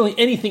mitts. But certainly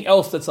anything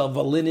else that's of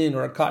a linen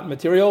or a cotton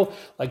material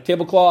like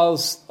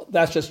tablecloths,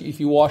 that's just if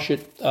you wash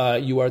it,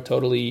 you're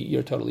totally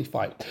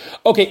fine.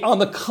 Okay, on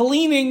the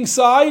cleaning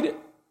side,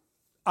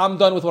 I'm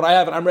done with what I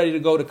have, and I'm ready to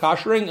go to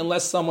koshering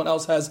unless someone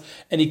else has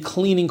any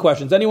cleaning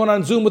questions. Anyone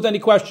on Zoom with any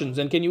questions?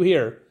 And can you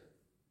hear?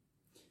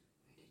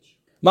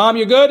 Mom,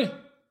 you're good?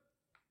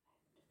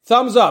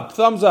 Thumbs up.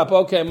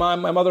 Okay, my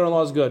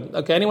mother-in-law is good.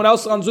 Okay, anyone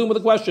else on Zoom with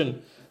a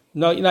question?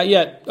 No, not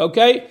yet.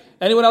 Okay,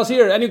 anyone else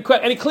here?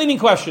 Any cleaning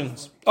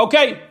questions?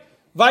 Okay,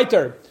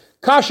 weiter.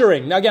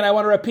 Koshering. Now again, I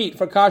want to repeat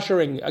for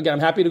koshering. Again, I'm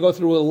happy to go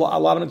through a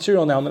lot of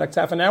material now in the next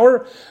half an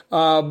hour,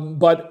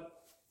 but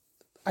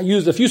I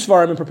used a few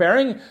svarim in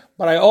preparing,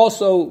 but I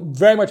also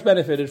very much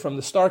benefited from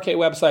the Star K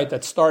website.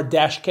 That's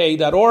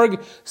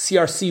star-k.org,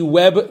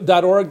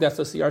 crcweb.org, that's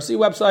the CRC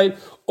website,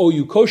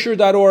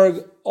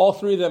 oukosher.org. All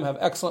three of them have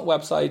excellent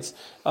websites,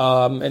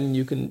 and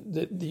you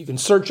can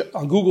search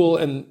on Google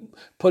and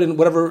put in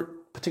whatever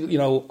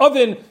particular,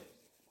 oven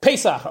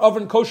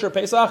kosher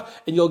Pesach,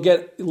 and you'll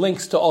get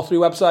links to all three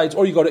websites,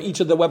 or you go to each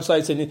of the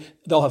websites and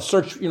they'll have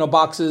search,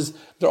 boxes.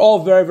 They're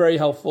all very, very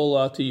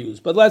helpful to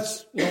use. But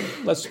let's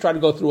try to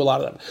go through a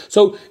lot of them.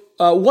 So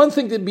one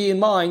thing to be in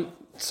mind,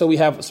 so we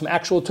have some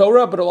actual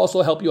Torah, but it'll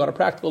also help you on a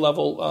practical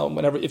level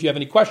if you have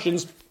any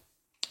questions,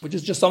 which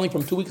is just something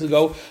from 2 weeks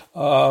ago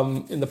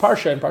in the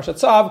Parsha, in Parshat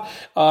Tzav,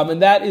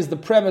 and that is the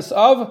premise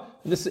of,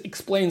 this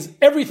explains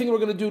everything we're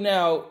going to do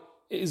now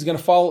is going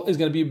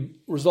to be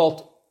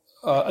result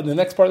in the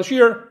next part of this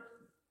year,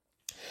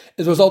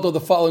 is a result of the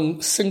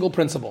following single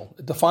principle.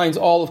 It defines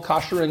all of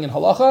koshering and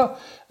halacha,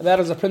 and that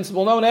is a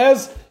principle known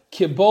as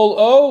kibol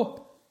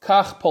o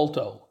kach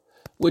polto,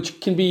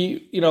 which can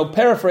be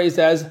paraphrased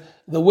as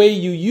the way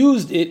you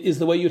used it is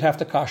the way you'd have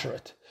to kosher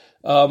it.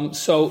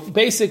 So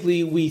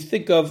basically, we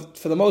think of,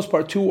 for the most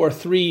part, 2 or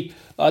 3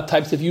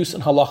 types of use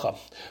in halacha.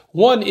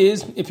 One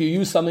is if you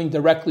use something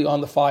directly on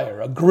the fire.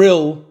 A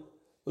grill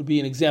would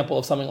be an example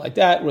of something like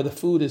that, where the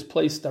food is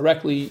placed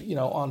directly,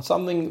 on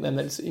something,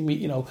 and it's,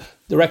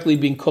 directly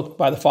being cooked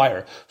by the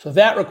fire. So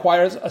that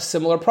requires a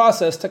similar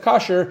process to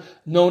kosher,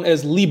 known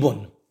as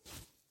libun.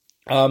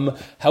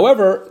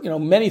 However,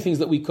 many things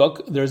that we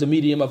cook, there's a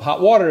medium of hot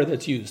water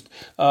that's used,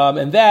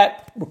 and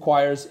that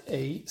requires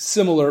a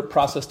similar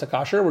process to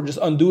kosher. We're just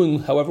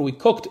undoing however we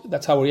cooked.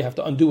 That's how we have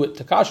to undo it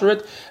to kosher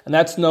it, and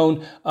that's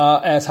known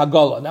as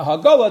hagala. Now,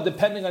 hagala,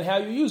 depending on how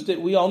you used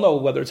it, we all know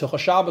whether it's hilchos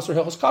Shabbos or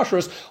hilchos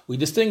kashrus. We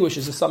distinguish: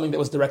 is it something that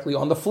was directly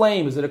on the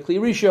flame? Is it a kli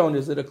rishon?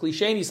 Is it a kli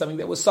sheni? Something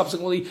that was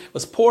subsequently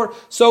was poured?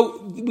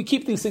 So we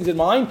keep these things in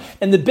mind,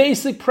 and the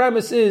basic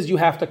premise is you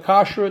have to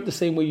kosher it the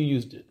same way you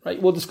used it. Right?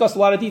 We'll discuss a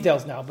lot of details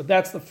now, but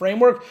that's the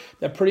framework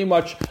that pretty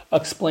much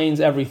explains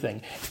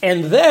everything.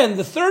 And then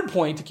the third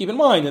point to keep in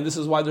mind, and this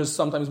is why there's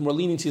sometimes more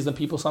leniencies than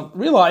people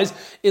realize,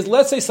 is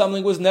let's say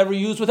something was never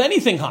used with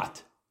anything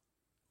hot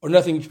or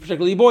nothing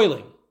particularly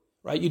boiling,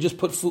 right? You just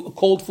put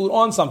cold food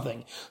on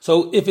something.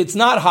 So if it's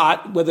not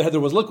hot, whether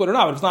there was liquid or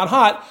not, but if it's not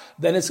hot,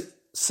 then it's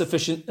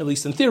sufficient, at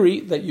least in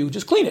theory, that you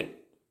just clean it.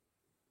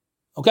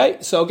 Okay?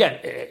 So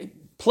again,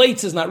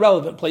 plates is not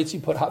relevant. Plates you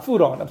put hot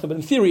food on. But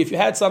in theory, if you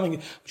had something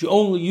which you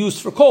only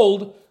used for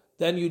cold,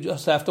 then you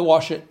just have to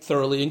wash it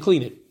thoroughly and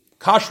clean it.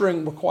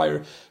 Koshering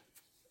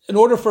in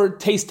order for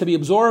taste to be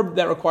absorbed,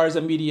 that requires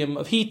a medium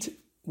of heat,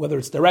 whether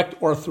it's direct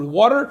or through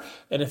water.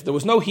 And if there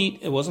was no heat,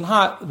 it wasn't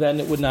hot,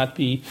 then it would not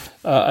be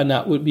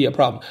a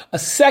problem. A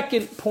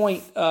second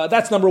point,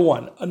 that's number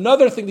one.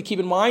 Another thing to keep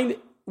in mind,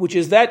 which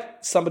is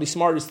that somebody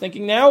smart is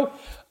thinking now,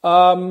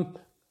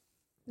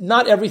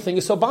 not everything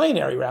is so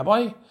binary,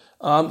 Rabbi.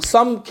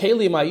 Some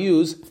kalim I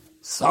use,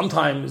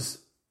 sometimes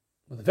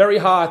very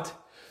hot,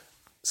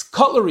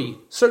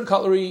 certain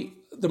cutlery,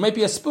 there might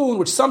be a spoon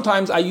which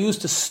sometimes I use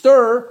to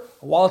stir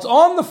while it's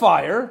on the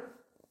fire,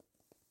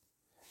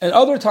 and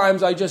other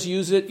times I just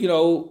use it,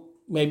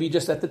 maybe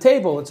just at the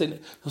table. So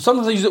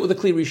sometimes I use it with a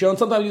kli rishon,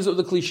 sometimes I use it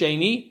with a kli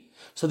sheni.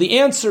 So the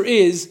answer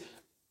is,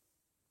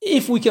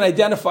 if we can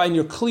identify and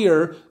you're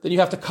clear, then you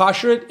have to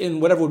kosher it in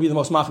whatever would be the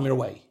most machmir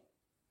way.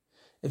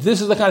 If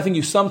this is the kind of thing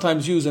you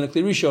sometimes use in a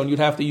kli rishon, you'd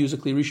have to use a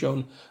kli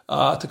rishon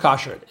to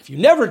kosher it. If you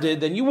never did,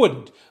 then you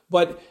wouldn't.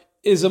 But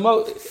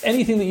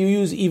anything that you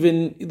use,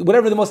 even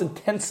whatever the most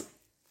intense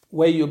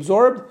way you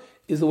absorbed,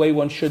 is the way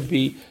one should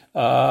be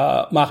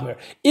machmir.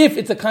 If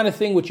it's the kind of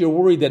thing which you're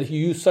worried that if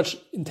you use such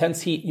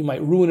intense heat, you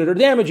might ruin it or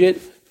damage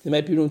it, there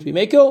might be room to be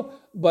makil.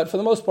 But for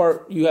the most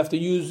part, you have to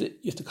use it.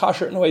 You have to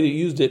kosher it in a way that you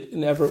used it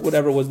in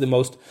whatever was the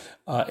most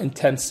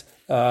intense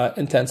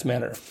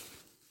manner.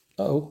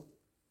 Oh,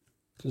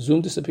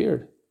 Zoom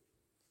disappeared.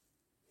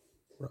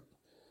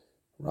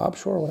 Rob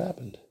Shore, what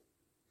happened?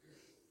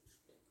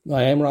 No,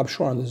 I am Rob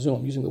Shore on the Zoom.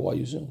 I'm using the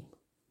YU Zoom.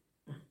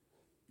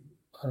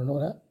 I don't know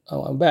what happened.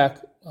 Oh, I'm back.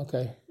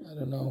 Okay. I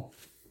don't know.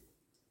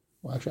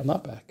 Well, actually, I'm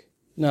not back.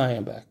 No, I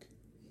am back.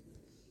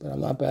 But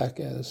I'm not back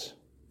as...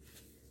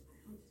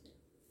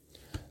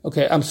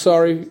 Okay, I'm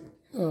sorry.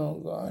 Oh,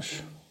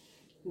 gosh.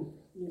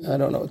 I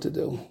don't know what to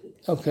do.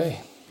 Okay.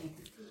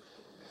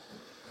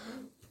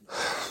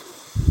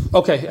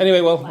 Okay,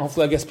 anyway, well,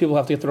 hopefully I guess people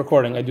have to get the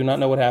recording. I do not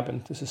know what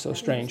happened. This is so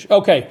strange.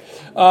 Okay.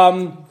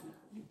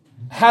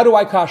 How do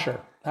I kasher?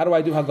 How do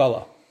I do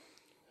Hagala?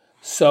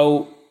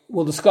 So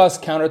we'll discuss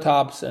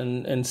countertops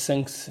and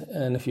sinks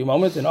in a few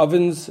moments, and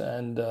ovens,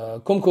 and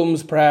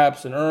kumkums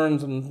perhaps, and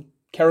urns, and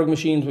Keurig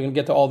machines. We're going to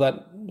get to all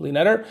that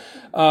later.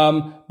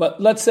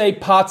 But let's say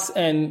pots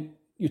and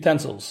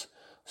utensils.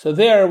 So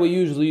there we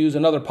usually use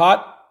another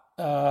pot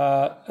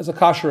as a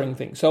koshering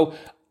thing. So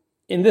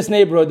in this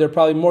neighborhood, there are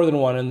probably more than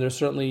one, and there's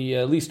certainly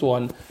at least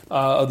one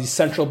of these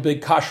central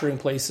big koshering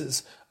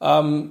places.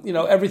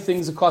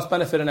 Everything's a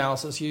cost-benefit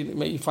analysis.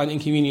 You find it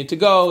inconvenient to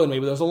go, and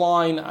maybe there's a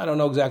line. I don't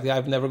know exactly.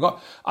 I've never gone.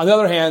 On the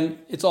other hand,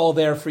 it's all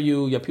there for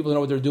you. You have people who know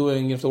what they're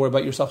doing. You don't have to worry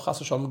about yourself,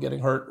 chas v'shalom, getting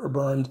hurt or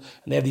burned.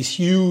 And they have these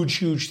huge,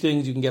 huge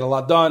things. You can get a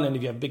lot done, and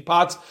if you have big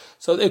pots.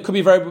 So it could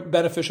be very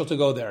beneficial to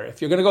go there.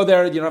 If you're going to go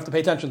there, you don't have to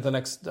pay attention to the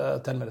next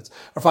 10 minutes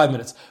or 5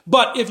 minutes.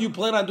 But if you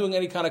plan on doing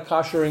any kind of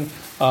koshering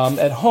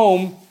at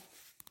home,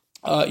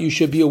 you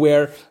should be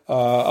aware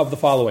of the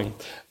following.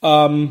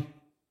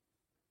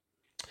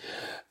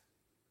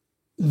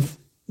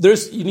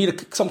 You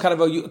need some kind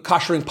of a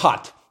koshering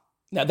pot.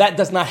 Now, that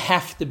does not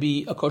have to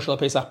be a kosher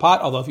Pesach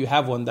pot, although if you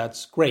have one,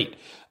 that's great.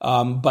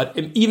 But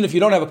even if you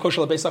don't have a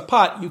kosher Pesach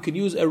pot, you can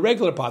use a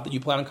regular pot that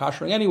you plan on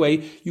koshering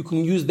anyway. You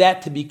can use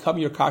that to become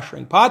your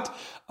koshering pot.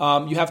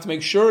 You have to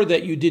make sure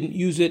that you didn't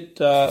use it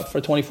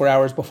for 24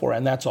 hours before,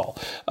 and that's all.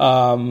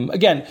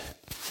 Again,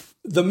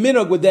 the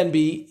minhag would then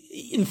be,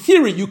 in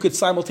theory, you could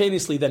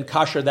simultaneously then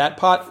kasher that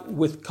pot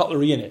with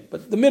cutlery in it.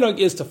 But the minhag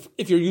is to,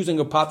 if you're using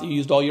a pot that you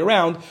used all year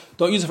round,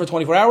 don't use it for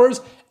 24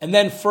 hours, and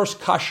then first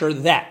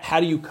kasher that.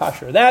 How do you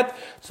kasher that?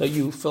 So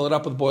you fill it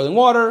up with boiling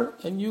water,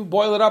 and you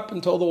boil it up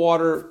until the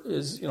water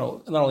is,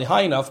 not only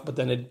high enough, but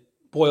then it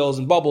boils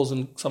and bubbles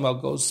and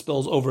somehow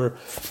spills over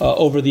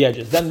the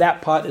edges. Then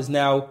that pot is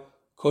now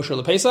kosher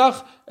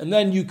lePesach, and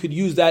then you could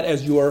use that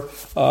as your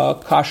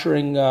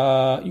koshering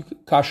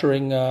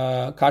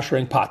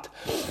pot.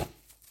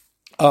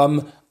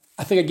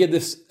 I think I gave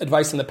this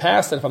advice in the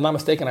past, and if I'm not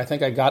mistaken, I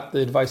think I got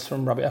the advice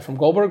from Rabbi Ephraim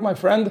Goldberg, my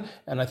friend,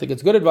 and I think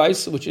it's good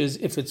advice, which is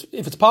if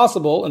it's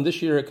possible, and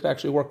this year it could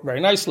actually work very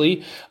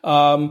nicely,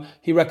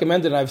 he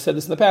recommended, and I've said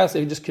this in the past,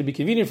 it just could be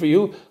convenient for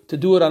you to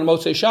do it on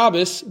Motzei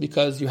Shabbos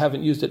because you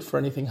haven't used it for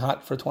anything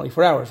hot for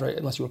 24 hours, right?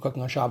 Unless you were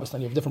cooking on Shabbos, then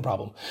you have a different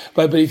problem.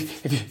 But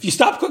if you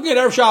stop cooking at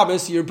Erev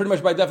Shabbos, you're pretty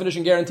much by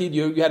definition guaranteed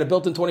you had a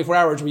built-in 24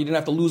 hours where you didn't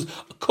have to lose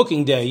a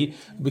cooking day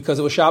because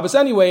it was Shabbos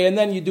anyway, and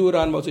then you do it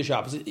on Motzei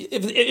Shabbos.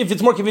 If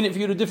it's more convenient for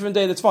you to a different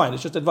day, that's fine.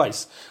 It's just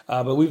advice.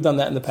 But we've done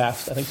that in the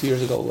past. I think 2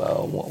 years ago,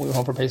 when we were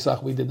home for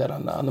Pesach, we did that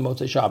on the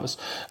Motzei Shabbos.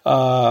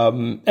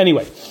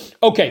 Anyway,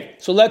 okay,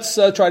 so let's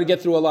try to get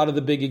through a lot of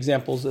the big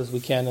examples as we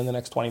can in the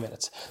next 20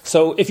 minutes.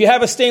 So if you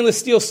have a stainless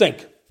steel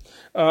sink,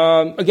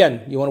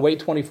 again, you want to wait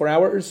 24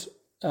 hours.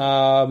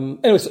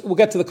 Anyways, we'll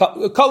get to the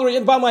cutlery.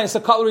 And bottom line is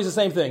the cutlery is the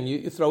same thing.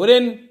 You throw it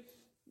in,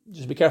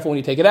 just be careful when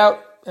you take it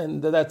out,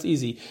 and that's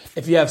easy.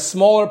 If you have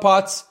smaller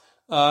pots,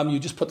 you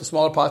just put the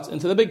smaller pots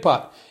into the big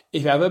pot.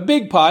 If you have a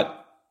big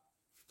pot,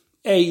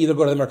 either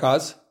go to the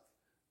Merkaz,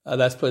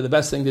 that's probably the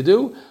best thing to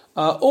do,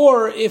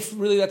 or if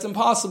really that's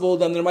impossible,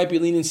 then there might be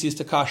leniencies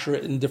to kasher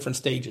it in different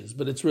stages,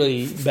 but it's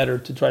really better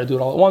to try to do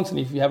it all at once, and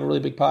if you have a really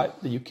big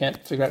pot that you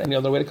can't figure out any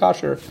other way to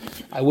kasher,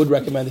 I would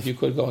recommend if you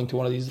could going to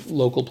one of these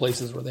local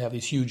places where they have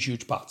these huge,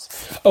 huge pots.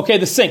 Okay,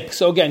 the sink.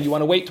 So again, you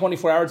want to wait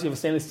 24 hours, you have a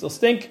stainless steel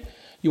sink,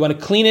 you want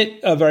to clean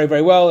it very,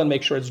 very well and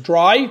make sure it's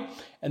dry.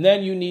 And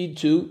then you need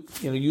to,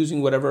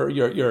 using whatever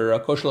your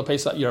kosher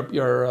lePesach,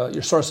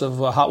 your source of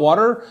hot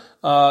water,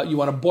 you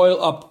want to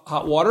boil up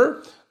hot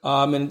water,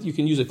 and you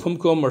can use a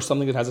kumkum or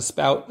something that has a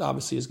spout.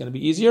 Obviously, is going to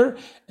be easier.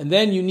 And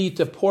then you need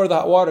to pour the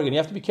hot water. Again, you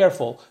have to be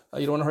careful.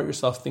 You don't want to hurt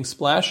yourself. Things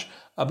splash.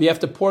 But you have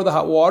to pour the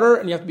hot water,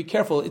 and you have to be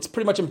careful. It's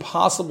pretty much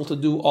impossible to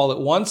do all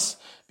at once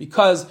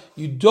because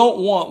you don't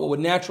want what would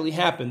naturally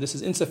happen. This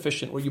is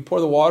insufficient, where you pour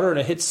the water and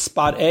it hits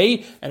spot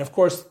A, and of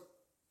course,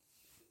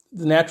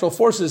 the natural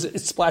forces,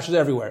 it splashes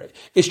everywhere.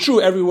 It's true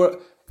everywhere,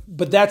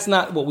 but that's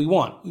not what we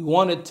want. We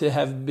want it to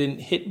have been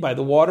hit by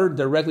the water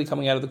directly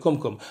coming out of the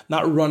kumkum,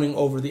 not running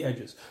over the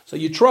edges. So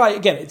you try,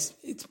 again,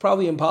 it's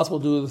probably impossible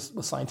to do this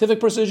with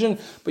scientific precision,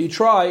 but you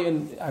try,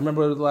 and I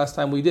remember the last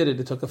time we did it,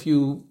 it took a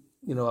few,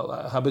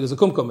 how big is a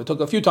kumkum? It took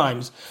a few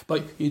times,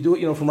 but you do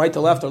it, from right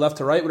to left or left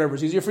to right, whatever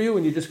is easier for you,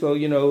 and you just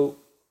go,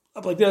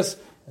 up like this,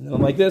 and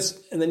then like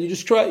this, and then you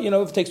just try,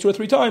 if it takes 2 or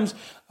 3 times,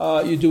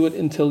 you do it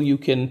until you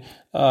can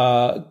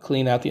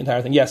clean out the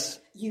entire thing. Yes?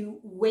 You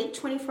wait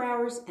 24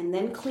 hours and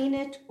then clean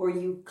it, or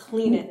you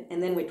clean it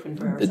and then wait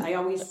 24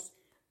 hours?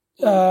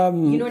 You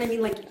know what I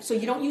mean? Like, so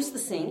you don't use the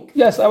sink.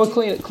 Yes, I would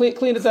clean it then.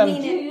 Clean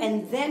it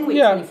and then wait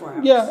 24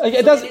 hours. Yeah,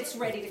 it does. It's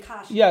ready to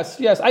kasher.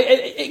 Yes.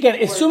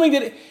 Again, assuming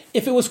that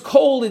if it was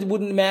cold, it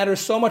wouldn't matter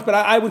so much. But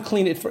I would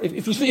clean it.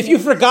 If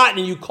you've forgotten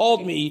and you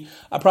called me,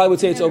 I probably would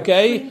say it's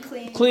okay.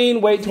 Clean,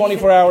 wait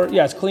 24 hours.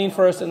 Yes, clean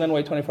first and then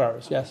wait 24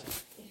 hours. Yes.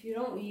 If you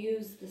don't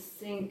use the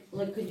sink,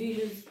 like, could you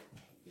use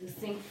the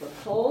sink for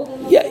cold?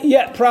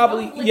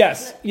 Probably.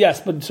 Yes.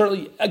 But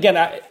certainly, again,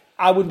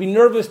 I would be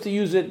nervous to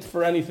use it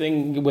for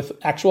anything with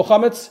actual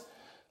chametz.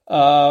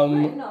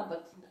 No,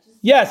 but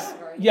yes.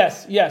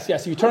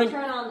 You turn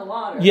on the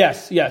water.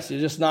 Yes. You're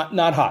just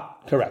not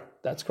hot. Correct.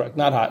 That's correct.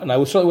 Not hot. And I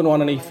certainly wouldn't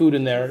want any food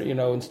in there,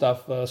 and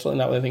stuff. Certainly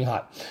not anything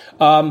hot.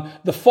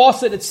 The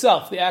faucet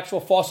itself, the actual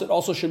faucet,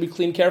 also should be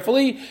cleaned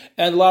carefully.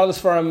 And a lot of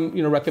the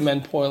Sfarim,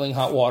 recommend boiling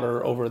hot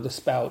water over the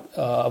spout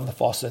of the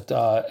faucet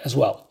as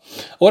well.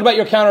 What about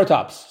your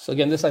countertops? So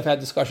again, this I've had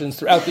discussions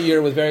throughout the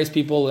year with various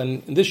people,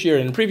 and this year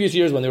and in previous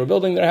years when they were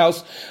building their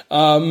house.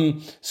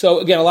 So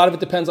again, a lot of it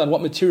depends on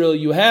what material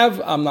you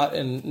have. I'm not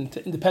an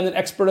independent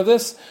expert of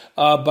this,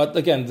 but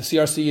again, the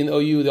CRC and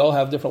OU, they all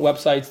have different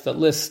websites that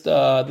list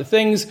the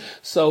things.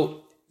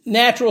 So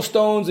natural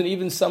stones and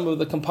even some of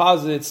the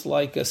composites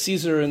like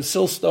Caesar and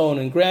siltstone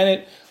and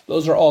granite,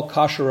 those are all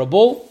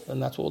kosherable,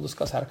 and that's what we'll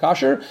discuss how to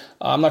kosher.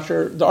 I'm not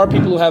sure. There are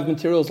people who have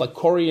materials like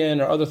corian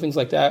or other things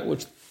like that,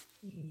 which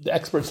the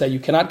experts say you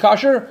cannot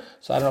kosher.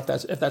 So I don't know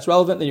if that's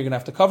relevant. Then you're going to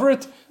have to cover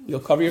it. You'll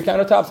cover your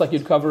countertops like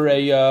you'd cover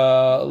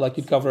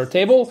a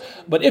table.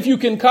 But if you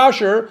can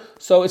kosher,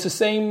 so it's the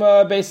same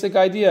basic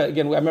idea.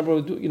 Again, I remember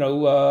you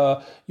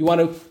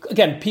want to,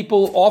 again,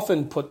 people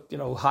often put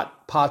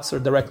hot pots or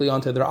directly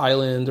onto their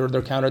island or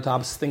their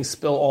countertops. Things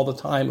spill all the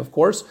time, of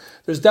course.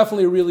 There's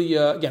definitely really,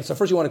 so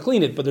first you want to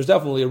clean it, but there's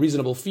definitely a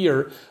reasonable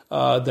fear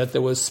that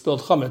there was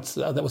spilled chametz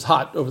that was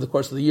hot over the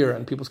course of the year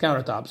on people's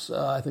countertops.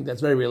 I think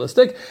that's very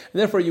realistic. And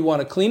therefore you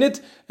want to clean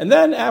it. And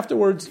then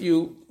afterwards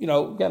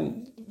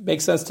again,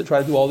 makes sense to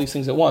try to do all these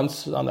things at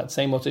once on that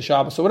same Motzei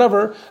Shabbos or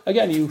whatever.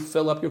 Again, you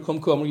fill up your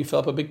kumkum or you fill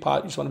up a big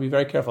pot. You just want to be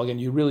very careful. Again,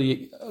 you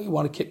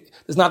want to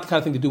It's not the kind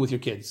of thing to do with your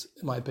kids,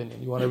 in my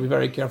opinion. You want to be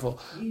very careful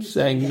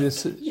saying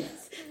this.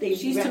 Yes. They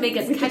used to make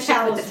us catch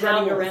up with the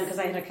running around because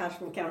I had a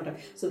kasher counter,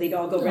 so they'd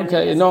all go around.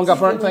 Okay, and no one got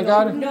burnt, thank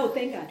God? No,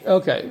 thank God.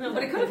 Okay. No,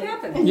 but it could have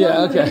happened.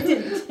 Yeah,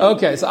 okay.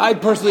 Okay, so I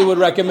personally would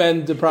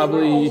recommend to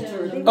probably...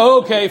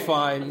 Okay,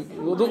 fine.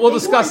 We'll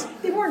discuss...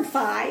 They weren't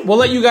 5. We'll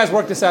let you guys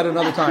work this out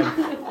another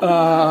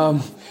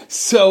time.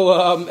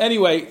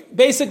 Anyway,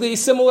 basically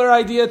similar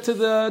idea to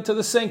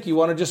the sink. You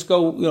want to just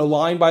go,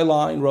 line by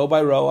line, row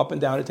by row, up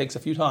and down. It takes a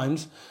few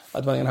times,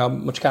 depending on how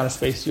much counter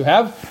space you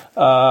have.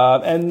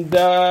 And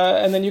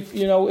then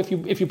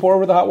if you pour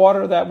over the hot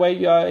water, that way,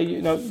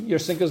 your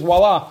sink is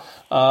voila.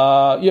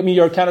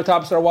 Your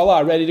countertops are voila,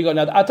 ready to go.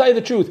 Now, I'll tell you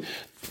the truth.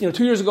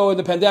 2 years ago in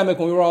the pandemic,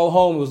 when we were all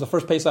home, it was the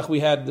first Pesach we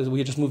had. We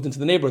had just moved into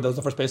the neighborhood. That was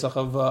the first Pesach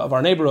of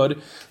our neighborhood.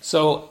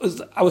 So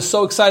I was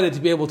so excited to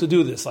be able to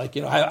do this.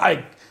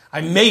 I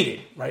made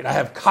it, right? I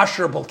have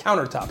kosherable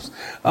countertops.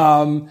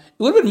 It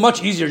would have been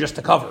much easier just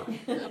to cover.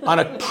 On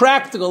a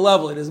practical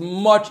level, it is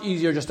much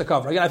easier just to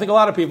cover. Again, I think a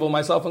lot of people,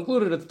 myself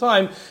included at the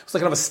time, it's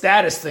like kind of a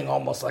status thing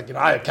almost, like,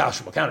 I have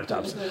kosherable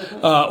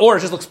countertops. Or it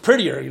just looks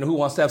prettier, who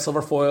wants to have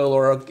silver foil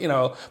or,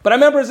 But I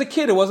remember as a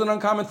kid, it wasn't an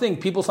uncommon thing.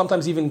 People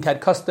sometimes even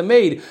had custom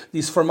made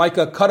these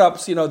Formica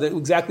cut-ups, that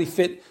exactly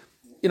fit.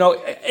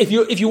 If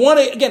you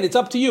want to, again, it's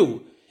up to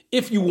you.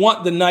 If you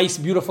want the nice,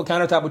 beautiful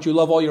countertop, which you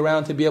love all year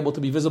round, to be able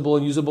to be visible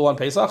and usable on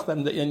Pesach,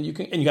 then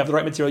you have the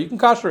right material, you can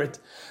kosher it.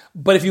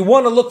 But if you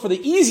want to look for the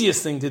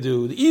easiest thing to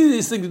do,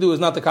 is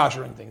not the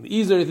koshering thing. The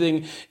easier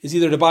thing is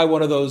either to buy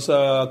one of those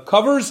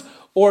covers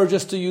or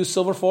just to use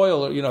silver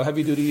foil or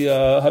heavy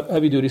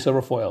duty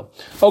silver foil.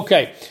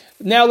 Okay,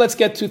 now let's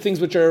get to things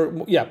which are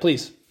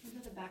please. Is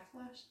it the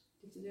backsplash?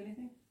 Did you do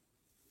anything?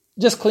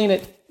 Just clean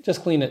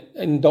it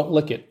and don't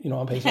lick it,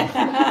 on Pesach.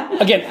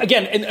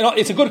 Again, and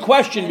it's a good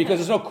question because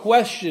there's no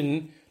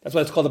question. That's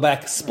why it's called the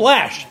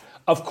backsplash.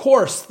 Of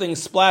course,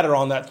 things splatter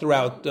on that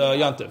throughout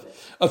Yontif,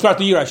 throughout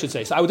the year, I should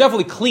say. So I would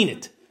definitely clean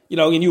it,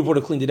 and you would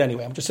have cleaned it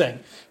anyway. I'm just saying.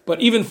 But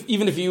even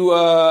if you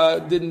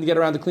didn't get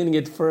around to cleaning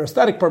it for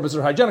aesthetic purposes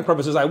or hygienic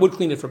purposes, I would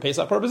clean it for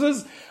Pesach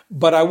purposes.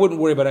 But I wouldn't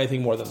worry about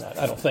anything more than that.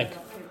 I don't think.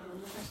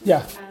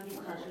 Yeah.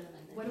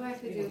 What do I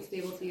have to do to be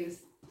able to use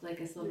like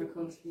a silver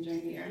coat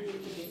during the year?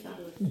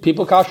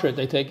 People kosher it.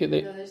 They take it.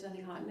 No, there's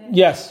nothing hot in it?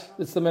 Yes,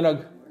 it's the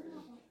minhag.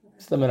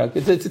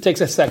 It takes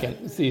a second.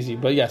 It's easy.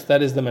 But yes,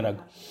 that is the minhag.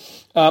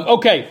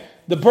 Okay,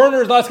 the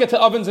burners. Let's get to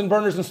ovens and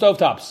burners and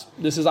stovetops.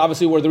 This is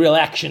obviously where the real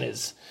action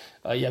is.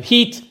 You have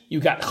heat.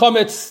 You got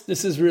chametz.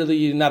 This is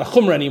really not a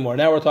chumrah anymore.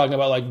 Now we're talking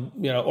about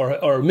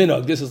or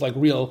minhag. This is like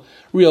real,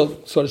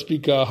 so to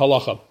speak,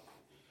 halacha.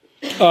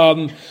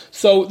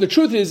 So the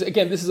truth is,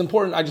 again, this is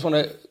important. I just want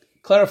to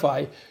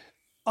clarify.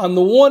 On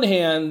the one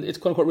hand, it's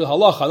quote unquote real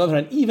halacha. On the other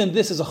hand, even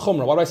this is a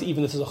chumrah. Why do I say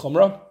even this is a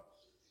chumrah?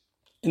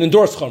 An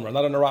endorsed chumrah,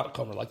 not a neurotic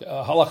chumrah, like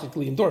a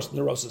halachically endorsed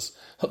neurosis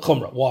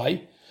chumrah.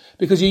 Why?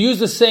 Because you use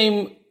the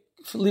same,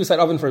 leave aside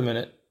oven for a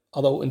minute,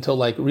 Although until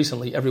like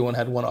recently, everyone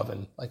had one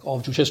oven, like all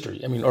of Jewish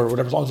history. I mean, or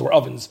whatever, as long as there were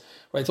ovens,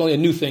 right? It's only a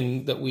new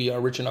thing that we are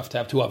rich enough to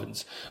have two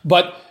ovens.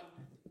 But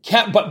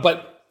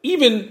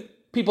even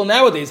people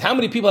nowadays, how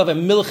many people have a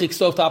milchik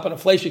stovetop and a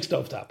fleishik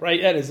stovetop,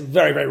 right? That is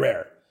very, very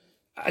rare.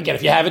 Again,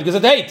 if you have it, because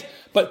it's hate.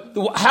 But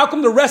how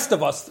come the rest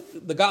of us,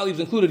 the Gottliebs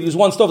included, use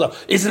one stovetop?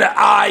 Is it an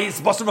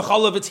ice, basar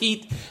v'chalav, it's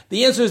heat?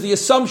 The answer is, the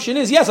assumption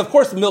is, yes, of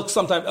course the milk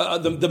sometimes,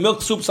 the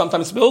milk soup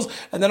sometimes spills,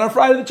 and then on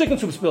Friday the chicken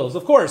soup spills,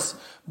 of course.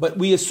 But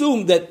we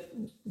assume that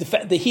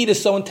the heat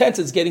is so intense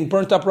it's getting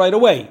burnt up right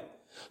away.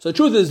 So the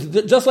truth is,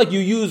 just like you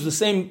use the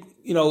same,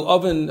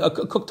 oven,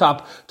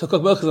 cooktop to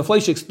cook milk and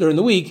fleishiks during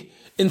the week,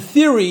 in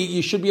theory,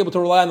 you should be able to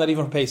rely on that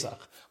even for Pesach.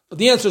 But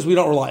the answer is we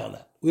don't rely on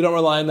that. We don't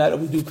rely on that.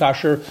 We do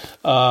kosher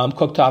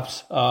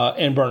cooktops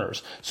and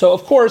burners. So,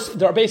 of course,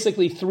 there are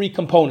basically three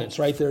components,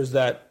 right? There's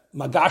that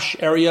magash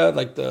area,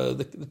 like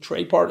the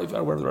tray part,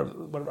 whatever,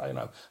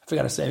 I forgot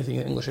how to say anything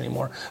in English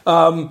anymore.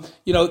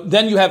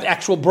 Then you have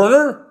actual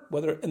burner,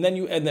 whether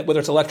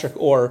it's electric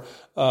or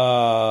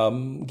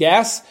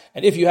gas.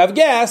 And if you have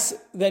gas,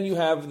 then you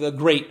have the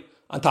grate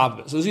on top of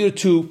it. So there's either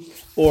two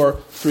or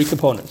three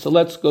components. So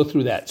let's go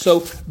through that. So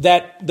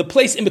that the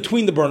place in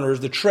between the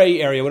burners, the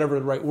tray area, whatever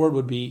the right word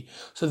would be,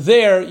 so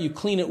there you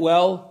clean it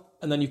well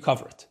and then you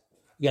cover it.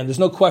 Again, there's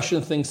no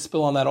question things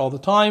spill on that all the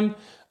time.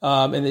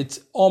 And it's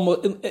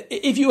almost,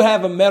 if you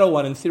have a metal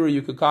one, in theory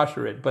you could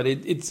kosher it, but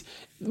it's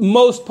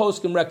most posts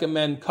can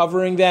recommend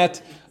covering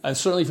that. And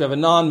certainly if you have a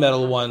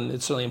non-metal one,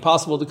 it's certainly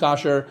impossible to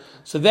kosher.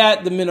 So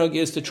that, the minhag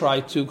is to try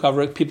to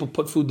cover it. People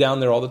put food down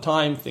there all the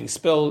time. Things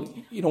spill.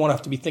 You don't want to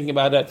have to be thinking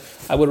about it.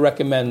 I would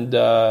recommend,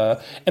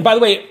 and by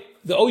the way,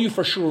 the OU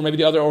for sure, maybe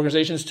the other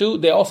organizations too,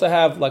 they also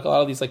have like a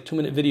lot of these like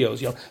 2-minute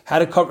videos, how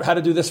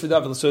to do this for the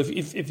oven. So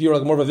if you're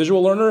like more of a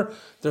visual learner,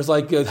 there's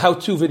like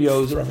how-to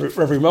videos.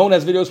 Rev Ramon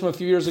has videos from a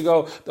few years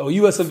ago. The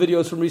OU has some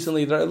videos from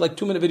recently. There are like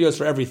 2-minute videos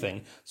for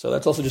everything. So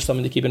that's also just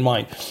something to keep in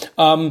mind.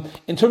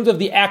 In terms of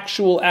the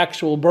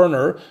actual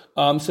burner,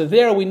 so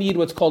there we need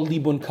what's called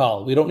libun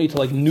kal. We don't need to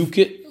like nuke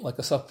it like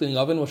a self-cleaning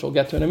oven, which we'll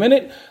get to in a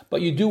minute,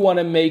 but you do want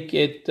to make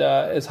it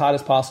as hot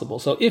as possible.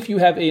 So if you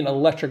have an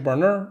electric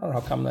burner, I don't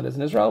know how common that is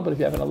in Israel, but if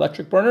you have an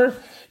electric burner,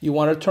 you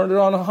want to turn it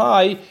on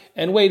high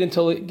and wait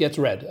until it gets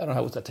red. I don't know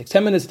how that takes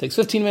 10 minutes, it takes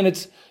 15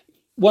 minutes.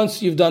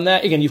 Once you've done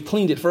that, again, you've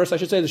cleaned it first, I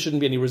should say. There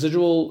shouldn't be any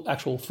residual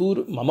actual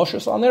food,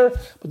 mamoshas on there,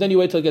 but then you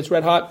wait till it gets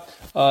red hot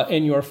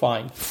and you're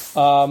fine.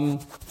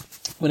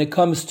 When it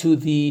comes to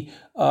the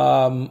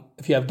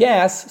if you have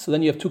gas, so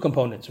then you have two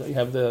components, right? You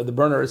have the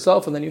burner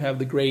itself, and then you have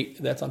the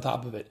grate that's on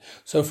top of it.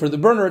 So for the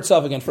burner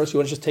itself, again, first you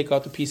want to just take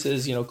out the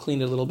pieces,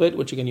 clean it a little bit,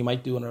 which again you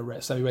might do on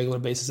a semi-regular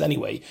basis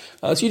anyway.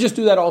 So you just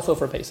do that also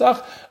for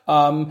Pesach.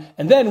 And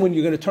then when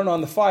you're going to turn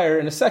on the fire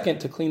in a second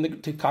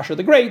to kosher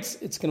the grates,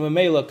 it's going to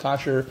mela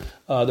kosher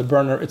the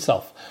burner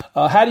itself.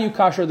 How do you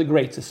kosher the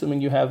grates,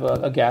 assuming you have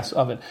a gas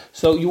oven?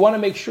 So you want to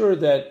make sure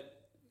that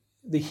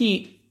the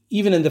heat,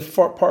 even in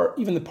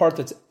the part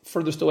that's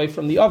furthest away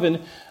from the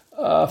oven,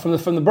 from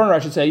the burner, I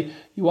should say,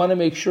 you want to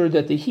make sure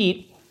that the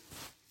heat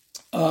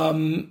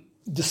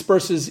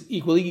disperses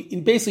equally.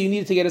 Basically, you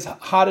need it to get as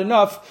hot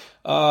enough.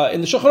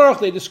 In the Shulchan Aruch,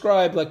 they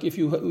describe like if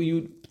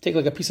you take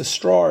like a piece of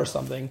straw or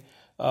something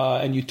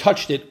and you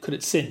touched it, could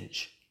it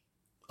singe?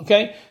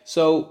 Okay,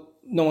 so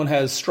no one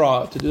has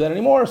straw to do that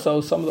anymore,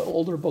 so some of the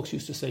older books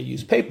used to say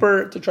use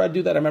paper to try to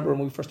do that. I remember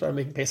when we first started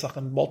making Pesach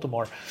in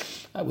Baltimore,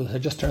 I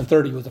had just turned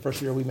 30, it was the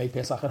first year we made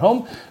Pesach at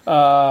home.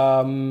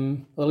 A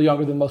little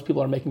younger than most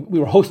people are making. We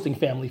were hosting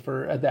family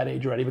at that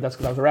age already, but that's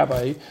because I was a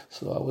rabbi,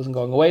 so I wasn't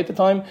going away at the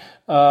time.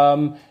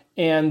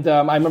 And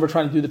I remember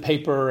trying to do the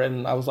paper,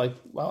 and I was like,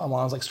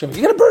 screaming,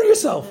 "You're going to burn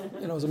yourself!"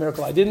 It was a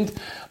miracle I didn't.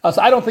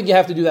 So I don't think you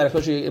have to do that,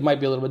 especially it might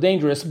be a little bit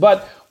dangerous,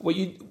 but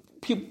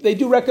they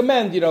do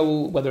recommend,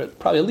 whether it's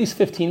probably at least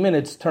 15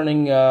 minutes,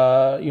 turning,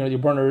 your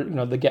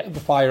burner,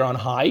 the fire on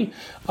high.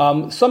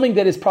 Something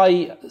that is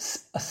probably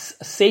a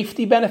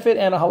safety benefit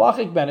and a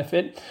halachic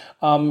benefit.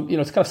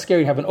 It's kind of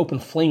scary to have an open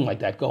flame like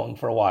that going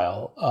for a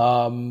while.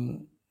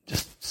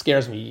 Just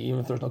scares me, even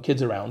if there's no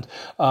kids around.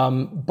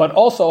 But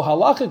also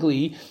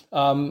halachically,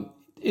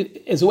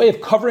 it is a way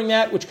of covering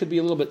that, which could be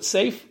a little bit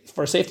safe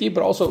for safety,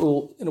 but also it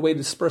will, in a way,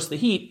 disperse the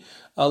heat.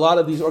 A lot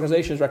of these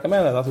organizations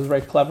recommend that. That's a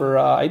very clever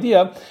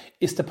idea,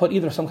 is to put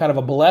either some kind of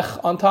a blech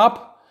on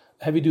top,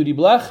 heavy-duty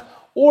blech,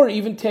 or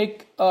even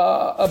take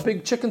a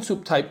big chicken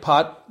soup type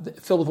pot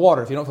filled with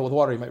water. If you don't fill it with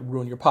water, you might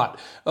ruin your pot.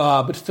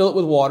 But fill it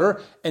with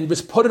water and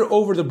just put it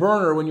over the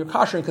burner when you're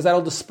koshering, because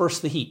that'll disperse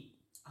the heat.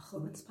 A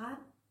chumetz pot?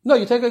 No,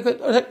 you take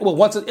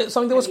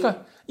something that was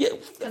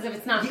because if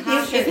it's not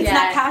kosher, if it's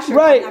not kosher,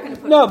 right? I'm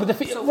not put No, but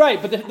first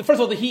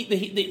of all, the heat,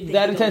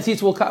 that intense heat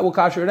will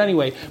kosher it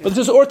anyway.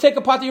 But or take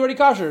a pot that you already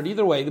koshered.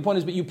 Either way, the point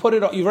is, but you put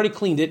it on. You've already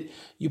cleaned it.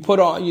 You put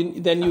on. A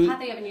pot that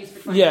you haven't used for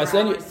 24 yes,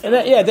 hours.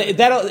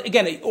 That'll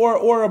again,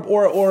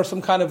 or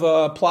some kind of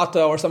a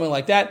plata or something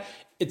like that.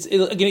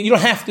 Again, you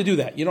don't have to do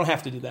that. You don't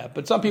have to do that.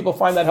 But some people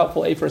find that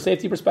helpful, A, for a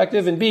safety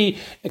perspective, and B,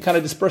 it kind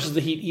of disperses the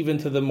heat even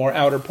to the more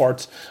outer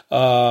parts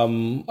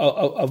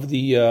of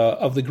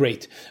the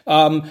grate.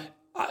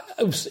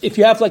 If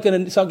you have like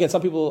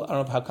some people, I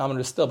don't know how common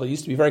it is still, but it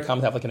used to be very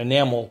common to have like an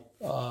enamel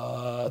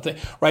thing,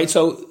 right?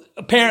 So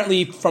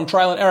apparently from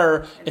trial and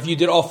error, if you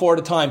did all 4 at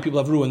a time, people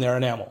have ruined their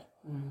enamel.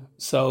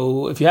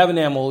 So if you have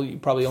enamel, you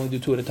probably only do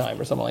 2 at a time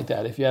or something like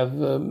that. If you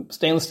have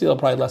stainless steel,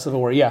 probably less of a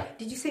worry. Yeah.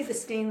 Did you say the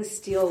stainless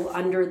steel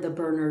under the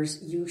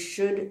burners you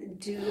should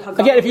do?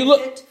 Again, if you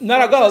look,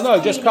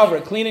 just cover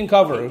it, clean and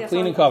cover,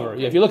 clean and cover.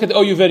 Yeah, if you look at the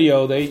OU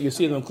video, you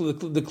see them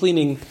the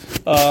cleaning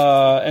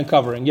and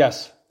covering.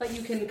 Yes. But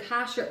you can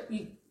kasher.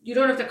 You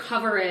don't have to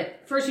cover it.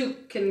 First, you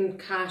can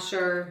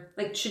kasher.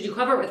 Like, should you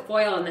cover it with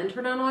foil and then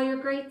turn on all your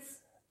grates?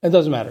 It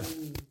doesn't matter.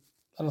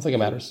 I don't think it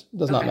matters. It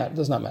does not matter.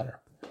 Does not matter.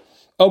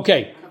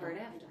 Okay.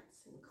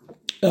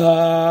 If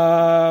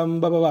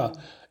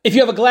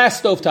you have a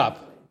glass stovetop,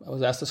 I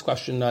was asked this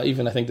question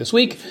even I think this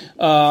week.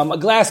 A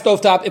glass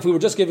stovetop, if we were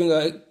just giving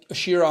a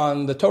shear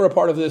on the Torah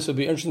part of this, it would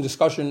be an interesting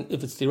discussion.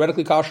 If it's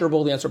theoretically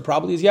kosherable, the answer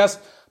probably is yes,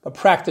 but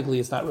practically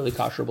it's not really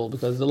kosherable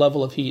because the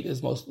level of heat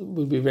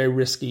would be very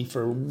risky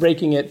for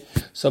breaking it.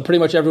 So pretty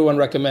much everyone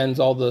recommends,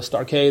 all the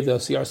Star K, the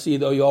CRC,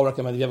 though you all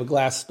recommend if you have a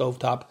glass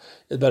stovetop,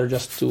 it's better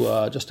just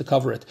to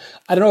cover it.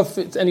 I don't know if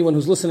it's anyone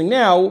who's listening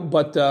now,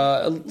 but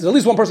there's at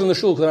least one person in the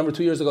shul, because I remember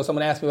 2 years ago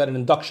someone asked me about an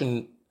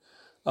induction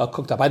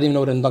cooktop. I didn't even know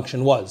what an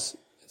induction was.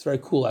 It's very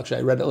cool, actually.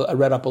 I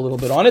read up a little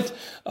bit on it.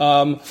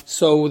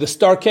 So the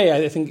Star K,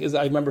 I think,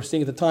 I remember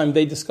seeing at the time,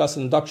 they discuss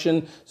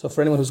induction. So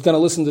for anyone who's going to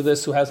listen to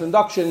this who has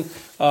induction,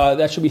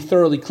 that should be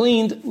thoroughly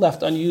cleaned,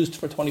 left unused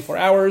for 24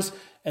 hours.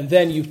 And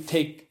then you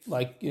take,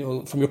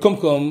 from your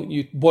kumkum,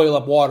 you boil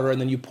up water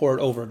and then you pour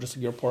it over, just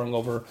like you're pouring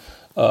over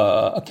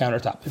a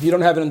countertop. If you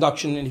don't have an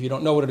induction and if you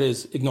don't know what it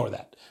is, ignore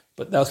that.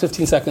 But that was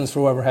 15 seconds for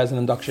whoever has an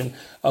induction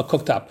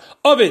cooktop.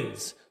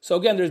 Ovens. So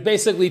again, there's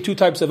basically 2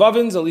 types of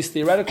ovens, at least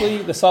theoretically,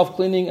 the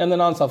self-cleaning and the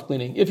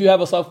non-self-cleaning. If you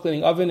have a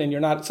self-cleaning oven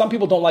and some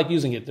people don't like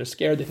using it. They're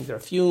scared. They think there are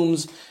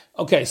fumes.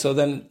 Okay, so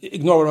then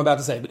ignore what I'm about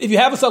to say. But if you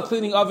have a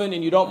self-cleaning oven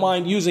and you don't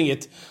mind using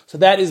it, so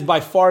that is by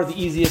far the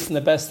easiest and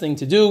the best thing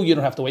to do. You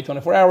don't have to wait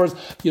 24 hours.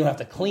 You don't have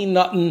to clean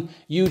nothing.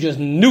 You just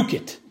nuke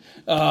it.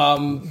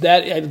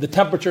 The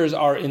temperatures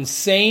are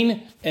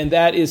insane, and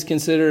that is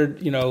considered,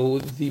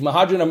 the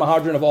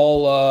mahadran of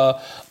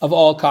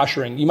all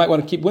koshering. You might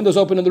want to keep windows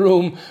open in the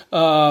room,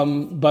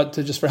 but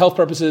just for health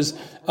purposes.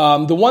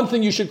 The one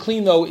thing you should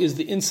clean though is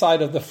the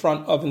inside of the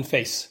front oven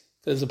face,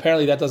 because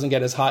apparently that doesn't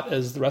get as hot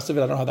as the rest of it.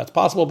 I don't know how that's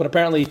possible, but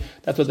apparently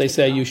that's what they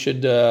say. You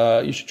should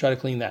try to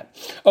clean that.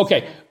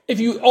 Okay, if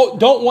you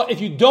don't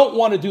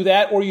want to do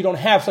that, or you don't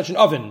have such an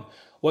oven,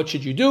 what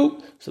should you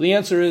do? So the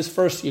answer is,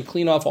 first you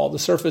clean off all the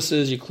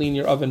surfaces. You clean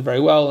your oven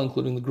very well,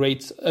 including the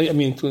grates.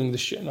 Including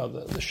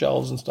the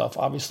shelves and stuff.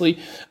 Obviously,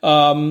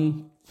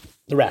 the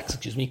racks.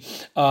 Excuse me.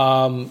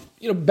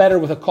 Better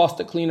with a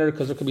caustic cleaner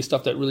because there could be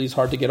stuff that really is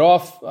hard to get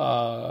off.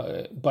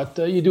 But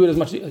you do it as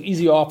much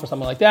easy off or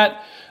something like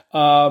that.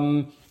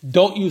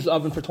 Don't use the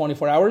oven for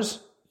 24 hours.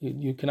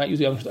 You cannot use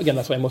the oven. Again,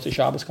 that's why Motzei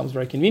Shabbos comes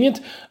very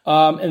convenient.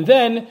 And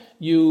then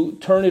you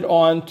turn it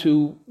on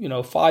to,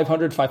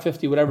 500,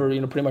 550, whatever,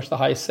 pretty much the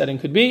highest setting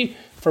could be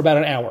for about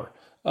an hour.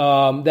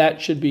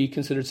 That should be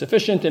considered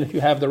sufficient. And if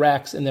you have the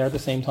racks in there at the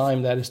same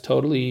time, that is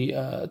totally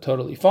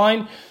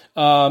fine.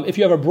 If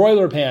you have a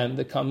broiler pan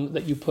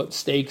that you put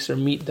steaks or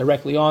meat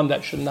directly on,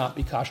 that should not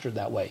be koshered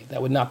that way.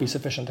 That would not be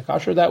sufficient to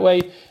kosher that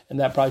way. And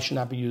that probably should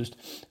not be used,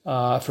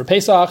 for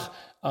Pesach.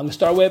 On the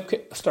Star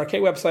K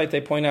website, they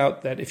point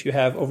out that if you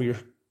have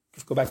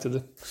just go back to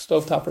the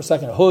stovetop for a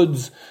second,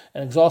 hoods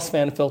and exhaust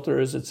fan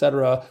filters,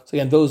 etc. So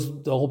again, the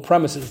whole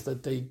premise is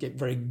that they get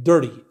very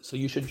dirty. So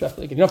you should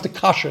definitely, you don't have to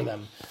kosher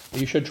them, but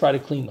you should try to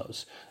clean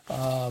those.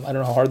 I don't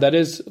know how hard that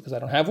is because I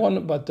don't have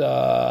one, but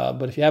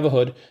if you have a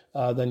hood,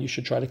 then you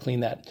should try to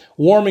clean that.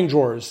 Warming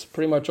drawers,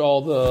 pretty much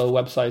all the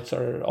websites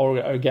are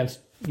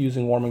against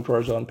using warming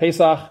drawers on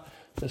Pesach.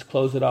 Just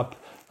close it up.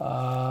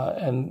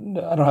 And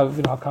I don't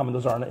know how common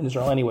those are in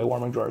Israel anyway,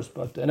 warming drawers,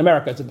 but in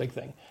America it's a big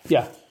thing.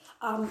 Yeah.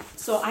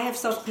 So I have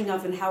self-clean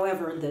oven.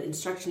 However, the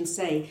instructions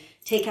say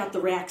take out the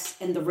racks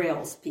and the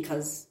rails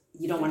because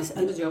you don't want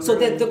to. So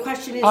the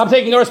question is, I'm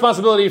taking no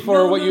responsibility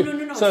for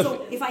No.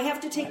 So if I have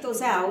to take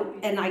those out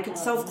and I could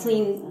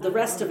self-clean the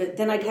rest of it,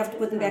 then I'd have to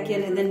put them back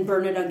in and then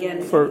burn it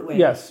again. Anyway.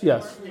 Yes.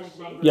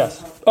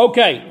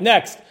 Okay,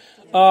 next,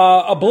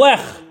 a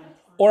blech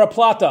or a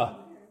plata.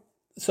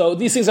 So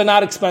these things are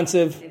not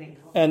expensive.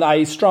 And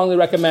I strongly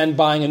recommend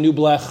buying a new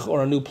blech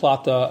or a new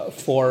plata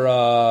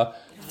for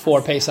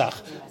Pesach.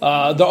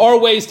 There are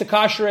ways to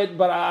kosher it,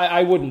 but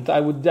I wouldn't. I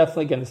would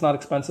definitely, again, it's not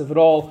expensive at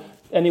all.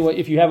 Anyway,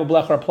 if you have a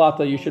blech or a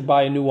plata, you should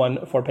buy a new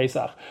one for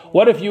Pesach.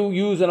 What if you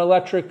use an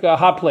electric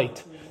hot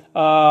plate?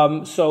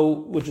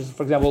 Which is,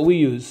 for example, what we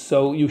use.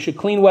 So you should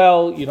clean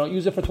well. You don't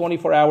use it for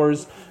 24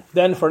 hours.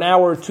 Then for an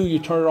hour or two, you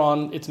turn it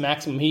on its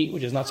maximum heat,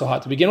 which is not so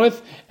hot to begin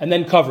with, and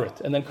then cover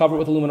it. And then cover it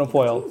with aluminum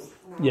foil.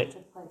 Yeah.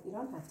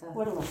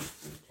 What a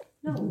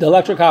The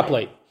electric hot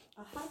plate.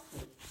 A hot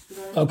plate.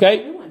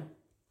 Okay? A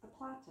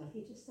plata.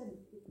 He just said.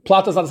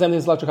 Plata's not the same thing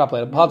as electric hot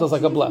plate. Plata's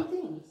like a blech.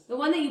 The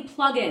one that you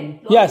plug in.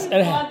 Yes.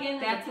 Plug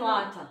in that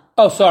plata.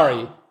 Oh,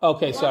 sorry.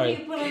 Okay, sorry. What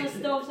you put on the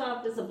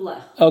stovetop is a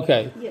blech.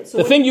 Okay. Yeah, so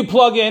the thing you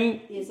plug in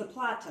is a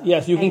plata.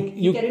 Yes, you can.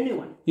 You get a new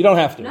one. You don't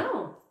have to.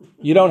 No.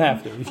 You don't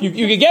have to. If you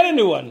can get a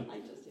new one.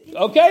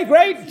 Okay,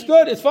 great. It's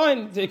good. It's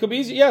fine. It could be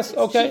easy. Yes.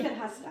 Okay. Cheap at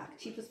Hastock.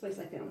 Cheapest place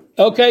I found.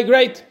 Okay,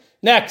 great.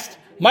 Next,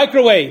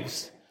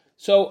 microwaves.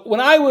 So when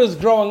I was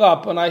growing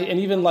up, and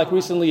even like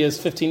recently as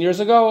 15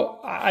 years ago,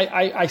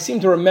 I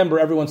seem to remember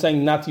everyone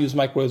saying not to use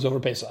microwaves over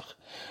Pesach.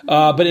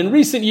 But in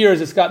recent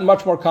years, it's gotten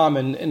much more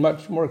common and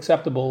much more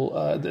acceptable.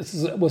 This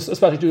was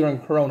especially during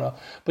Corona,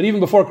 but even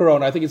before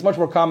Corona, I think it's much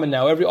more common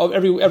now. Every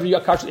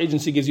kashrut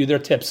agency gives you their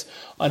tips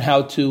on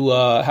how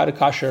to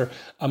kosher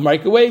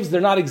microwaves.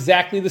 They're not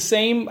exactly the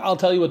same. I'll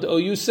tell you what the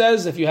OU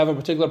says. If you have a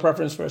particular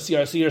preference for a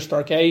CRC or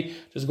Star K,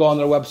 just go on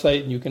their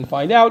website and you can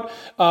find out.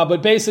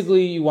 But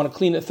basically, you want to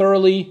clean it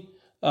thoroughly.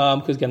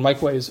 Because again,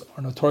 microwaves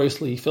are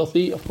notoriously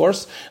filthy, of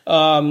course.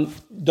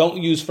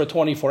 Don't use for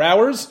 24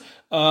 hours.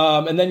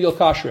 And then you'll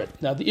kosher it.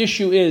 Now, the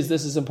issue is,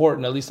 this is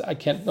important, at least I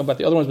can't know about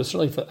the other ones, but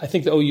certainly I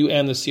think the OU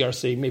and the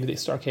CRC, maybe the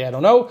Star K, I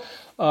don't know.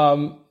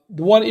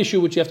 The one issue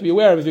which you have to be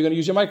aware of if you're going to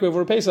use your microwave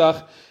over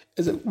Pesach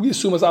is that we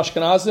assume as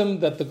Ashkenazim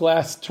that the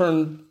glass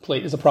turn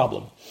plate is a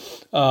problem.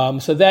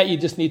 So that you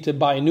just need to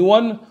buy a new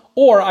one.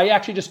 Or I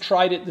actually just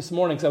tried it this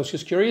morning because I was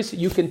just curious.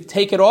 You can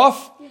take it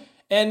off.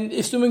 And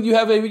assuming you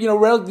have a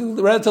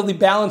relatively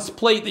balanced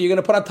plate that you're going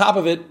to put on top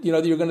of it,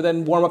 that you're going to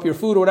then warm up your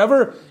food or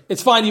whatever,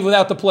 it's fine even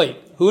without the plate.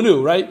 Who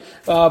knew, right?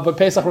 But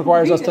Pesach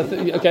requires us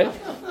to. Okay,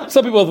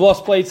 some people have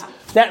lost plates.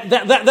 That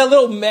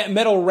little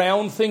metal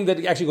round thing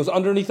that actually goes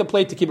underneath the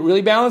plate to keep it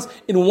really balanced.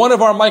 In one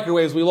of our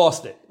microwaves, we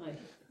lost it.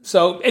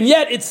 So, and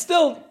yet it's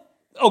still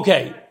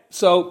okay.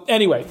 So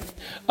anyway,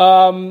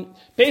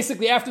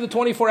 basically after the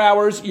 24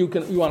 hours, you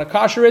want to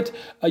kosher it.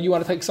 You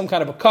want to take some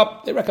kind of a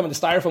cup. They recommend a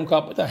styrofoam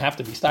cup. It doesn't have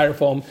to be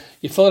styrofoam.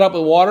 You fill it up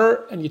with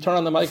water and you turn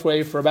on the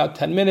microwave for about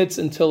 10 minutes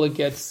until it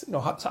gets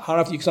hot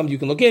enough. You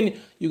can look in.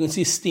 You can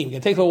see steam.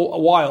 It takes a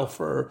while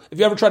if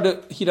you ever tried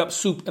to heat up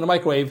soup in a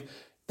microwave.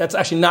 That's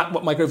actually not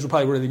what microwaves are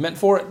probably really meant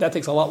for. That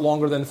takes a lot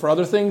longer than for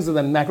other things,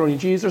 than macaroni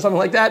and cheese or something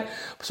like that.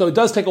 So it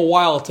does take a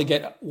while to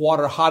get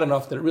water hot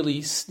enough that it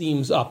really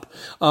steams up.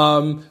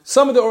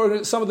 Some of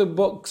the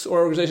books or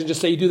organizations just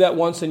say you do that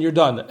once and you're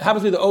done. It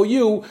happens to be the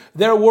OU.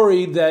 They're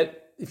worried that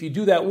if you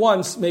do that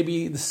once,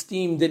 maybe the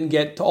steam didn't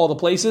get to all the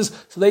places.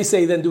 So they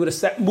say then do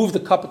it move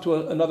the cup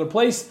to another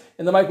place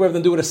in the microwave,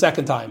 then do it a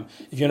second time.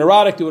 If you're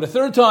neurotic, do it a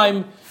third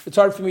time. It's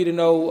hard for me to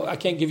know. I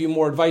can't give you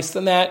more advice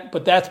than that,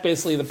 but that's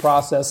basically the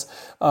process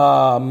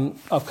of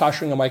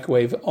koshering a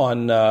microwave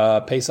on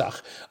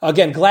Pesach.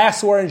 Again,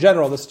 glassware in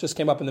general. This just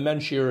came up in the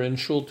men's shir in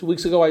Shul 2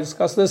 weeks ago. I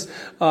discussed this.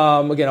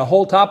 Again, a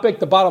whole topic.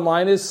 The bottom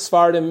line is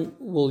Sephardim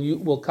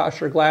will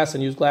kosher glass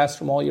and use glass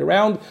from all year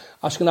round.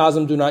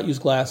 Ashkenazim do not use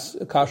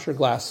kosher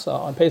glass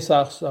on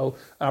Pesach, so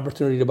an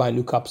opportunity to buy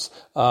new cups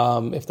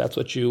if that's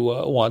what you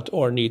want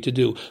or need to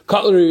do.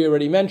 Cutlery we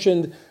already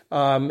mentioned.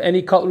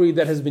 Any cutlery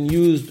that has been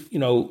used,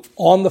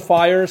 on the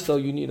fire, so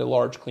you need a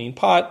large clean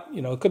pot.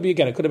 It could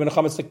have been a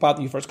chametz stick pot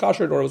that you first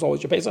koshered, or it was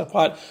always your Pesach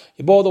pot.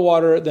 You boil the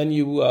water, then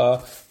you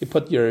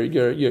put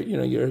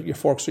your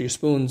forks or your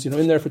spoons,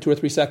 in there for 2 or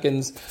 3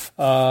 seconds,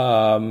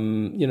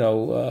 and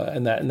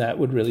that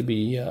would really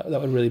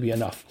be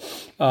enough.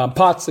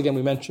 Pots, again,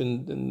 we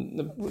mentioned in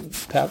the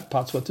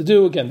pots what to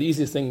do. Again, the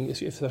easiest thing,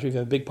 especially if you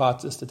have big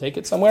pots, is to take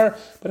it somewhere.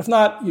 But if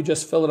not, you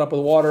just fill it up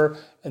with water.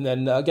 And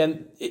then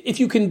again, if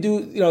you can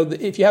do,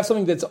 if you have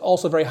something that's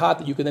also very hot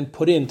that you can then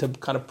put in to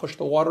kind of push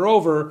the water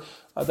over,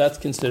 that's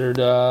considered,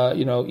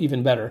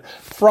 even better.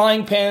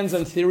 Frying pans,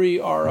 in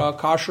theory, are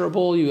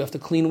kosherable. You have to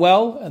clean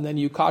well, and then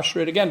you kosher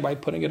it again by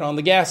putting it on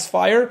the gas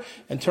fire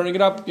and turning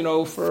it up,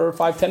 for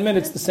 5-10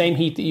 minutes, the same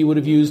heat that you would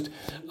have used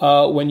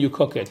when you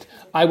cook it.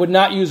 I would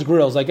not use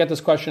grills. I get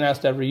this question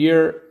asked every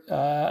year.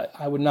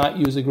 I would not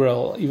use a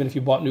grill, even if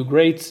you bought new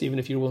grates, even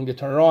if you're willing to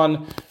turn it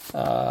on.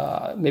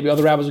 Maybe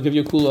other rabbis will give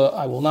you a kula.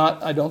 I will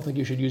not. I don't think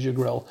you should use your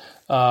grill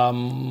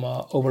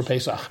over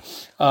Pesach.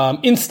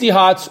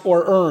 Insti-hots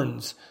or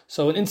urns.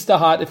 So an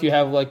Insta-hot, if you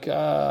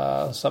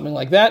have something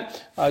like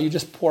that, you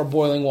just pour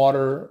boiling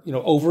water,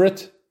 over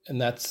it,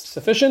 and that's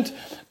sufficient.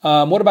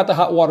 What about the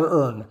hot water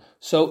urn?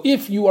 So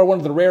if you are one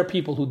of the rare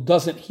people who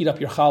doesn't heat up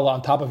your challah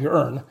on top of your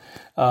urn,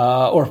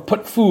 or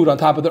put food on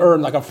top of the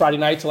urn like on Friday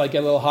night to get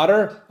a little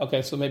hotter,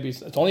 okay, so maybe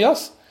it's only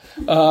us.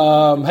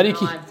 How do you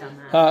keep? I've done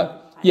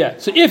that. Yeah.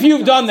 So if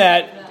you've done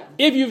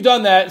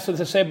that, so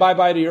to say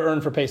bye-bye to your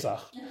urn for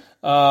Pesach.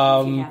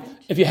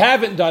 If you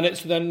haven't done it,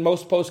 so then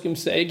most poskim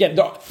say, again,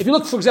 if you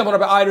look, for example, in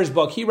Rabbi Eider's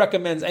book, he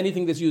recommends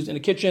anything that's used in a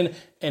kitchen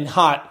and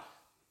hot,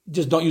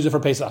 just don't use it for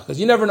Pesach, because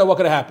you never know what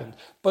could have happened.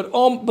 But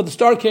the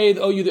Star K,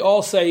 the OU, they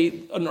all say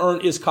an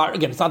urn is kosher.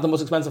 Again, it's not the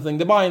most expensive thing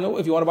to buy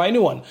if you want to buy a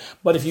new one.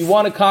 But if you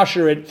want to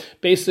kosher it,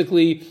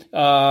 basically,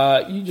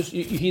 you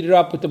heat it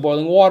up with the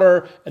boiling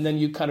water, and then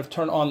you kind of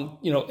turn on,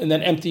 and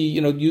then empty,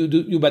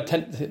 you about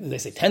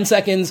 10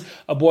 seconds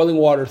of boiling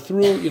water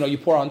through, you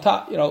pour on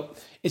top,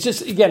 It's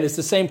just, again, it's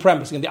the same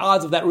premise. Again, the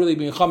odds of that really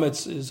being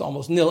chametz is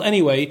almost nil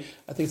anyway.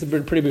 I think it's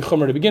a pretty big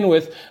chumrah to begin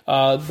with.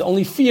 The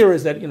only fear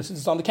is that, since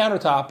it's on the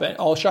countertop and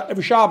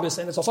every Shabbos,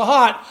 and it's also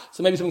hot,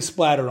 so maybe something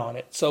splattered on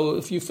it. So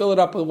if you fill it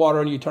up with water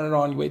and you turn it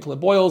on, you wait till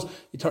it boils,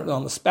 you turn it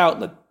on the spout,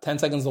 let 10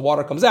 seconds the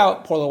water comes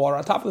out, pour the water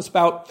on top of the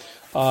spout,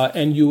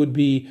 and you would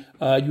be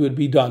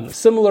done.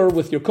 Similar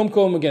with your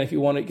kumkum. Again, if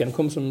you want to,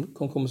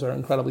 kumkums are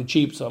incredibly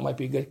cheap, so it might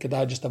be good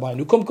kedai just to buy a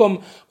new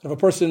kumkum. But if a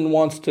person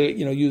wants to,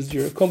 use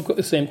your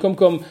same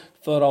kumkum,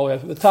 fill it all the way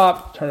up to the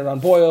top, turn it on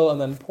boil, and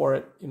then pour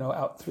it,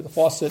 out through the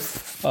faucet,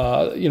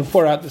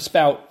 pour it out the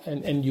spout,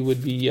 and you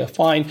would be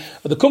fine.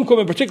 But the kumkum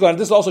in particular, and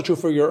this is also true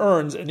for your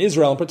urns in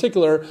Israel in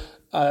particular,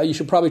 you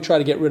should probably try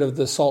to get rid of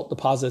the salt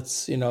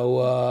deposits,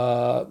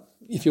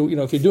 if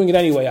you're doing it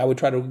anyway, I would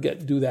try to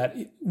get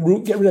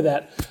rid of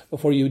that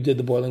before you did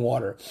the boiling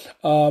water.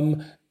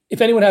 If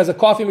anyone has a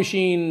coffee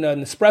machine,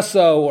 an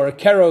espresso, or a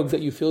kerog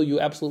that you feel you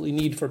absolutely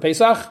need for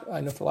Pesach,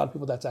 I know for a lot of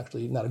people that's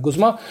actually not a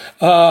guzma.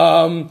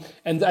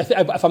 And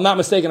if I'm not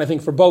mistaken, I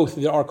think for both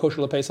there are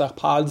kosher Pesach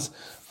pods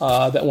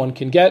that one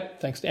can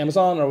get, thanks to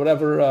Amazon or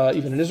whatever,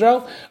 even in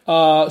Israel.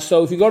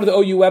 So if you go to the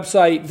OU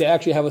website, they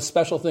actually have a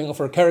special thing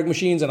for Keurig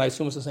machines, and I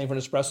assume it's the same for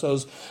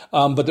Nespressos.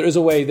 But there is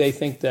a way they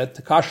think that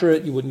to kosher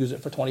it, you wouldn't use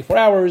it for 24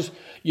 hours.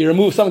 You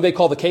remove something they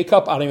call the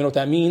K-cup. I don't even know what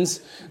that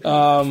means.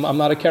 I'm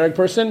not a Keurig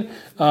person.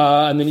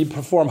 And then you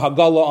perform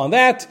Haggalah on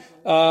that.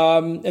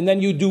 And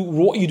then you do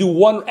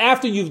one,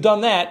 after you've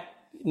done that,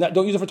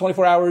 don't use it for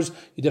 24 hours.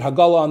 You did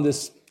Haggalah on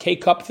this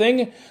K-cup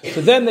thing.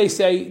 So then they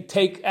say,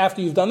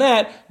 after you've done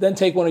that, then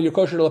take one of your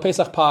kosher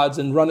Pesach pods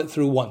and run it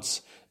through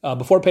once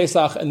before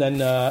Pesach, and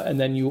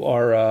then you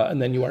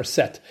are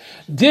set.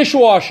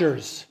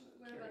 Dishwashers.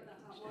 What about the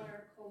hot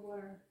water, cold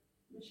water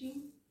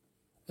machine?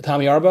 The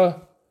Tommy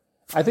Arba.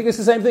 I think it's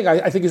the same thing.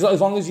 I think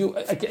as long as you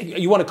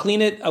want to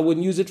clean it, I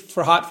wouldn't use it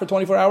for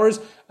 24 hours,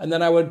 and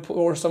then I would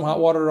pour some hot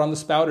water on the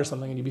spout or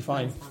something, and you'd be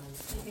fine.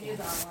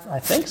 I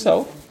think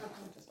so.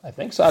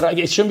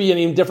 It shouldn't be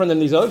any different than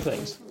these other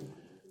things.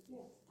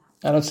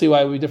 I don't see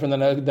why it would be different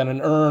than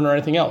an urn or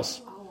anything else.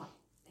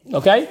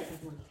 Okay?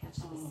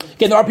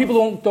 Again, there are people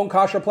who don't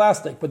kosher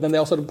plastic, but then they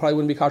also probably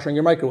wouldn't be koshering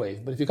your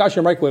microwave. But if you kosher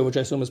your microwave, which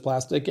I assume is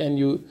plastic,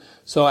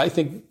 so I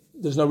think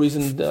there's no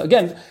reason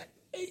again,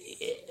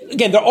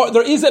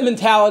 there is a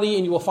mentality,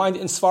 and you will find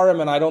it in Sfarim,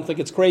 and I don't think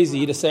it's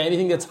crazy to say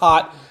anything that's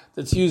hot,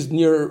 that's used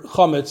near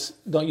chametz,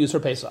 don't use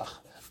for Pesach.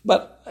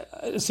 But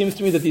it seems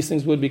to me that these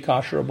things would be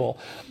kosherable.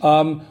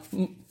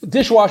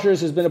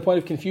 Dishwashers has been a point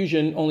of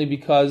confusion only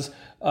because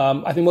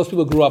I think most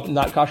people grew up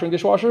not koshering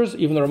dishwashers,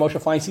 even though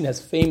Ramosha Feinstein has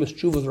famous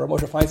tshuvas where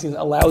Ramosha Feinstein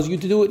allows you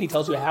to do it and he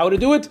tells you how to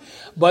do it.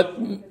 But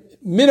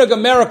Minhag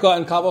America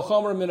and Kal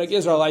Vachomer, Minhag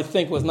Israel, I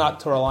think, was not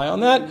to rely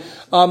on that.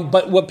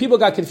 But what people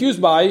got confused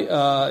by,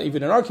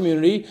 even in our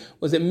community,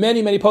 was that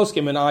many, many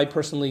poskim, and I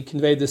personally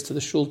conveyed this to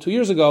the shul 2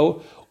 years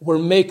ago, were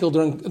makel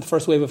during the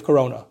first wave of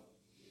Corona.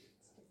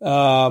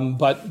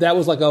 But that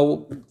was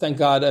thank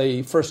God,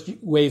 a first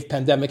wave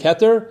pandemic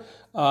heter.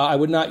 I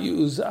would not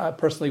use,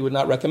 personally would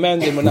not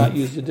recommend, and would not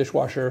use the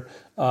dishwasher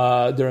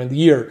during the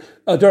year,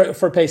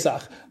 for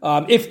Pesach.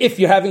 If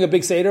you're having a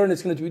big Seder and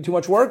it's going to be too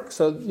much work,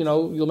 so,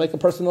 you'll make a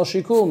personal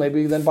shikul,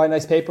 maybe then buy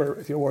nice paper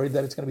if you're worried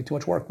that it's going to be too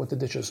much work with the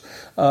dishes.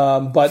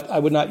 But I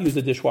would not use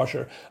the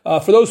dishwasher.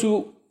 For those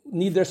who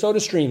need their soda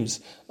streams,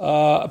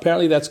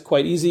 apparently that's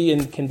quite easy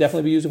and can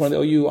definitely be used in one of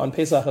the OU on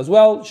Pesach as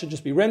well. It should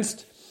just be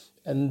rinsed.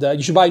 And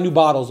you should buy new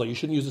bottles, though. You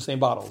shouldn't use the same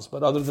bottles.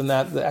 But other than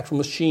that, the actual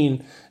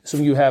machine,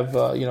 assuming you have,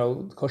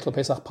 kosher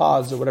Pesach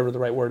pods or whatever the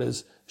right word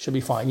is, should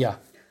be fine. Yeah.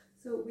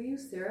 So we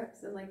use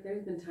syrups, and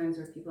there's been times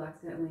where people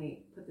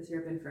accidentally put the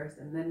syrup in first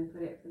and then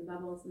put it for the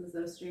bubbles in the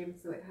soda stream.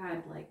 So it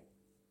had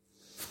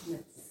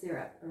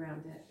syrup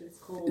around it. But it's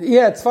cold.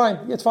 Yeah, it's fine.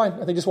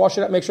 I think just wash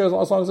it up. Make sure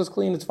as long as it's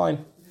clean, it's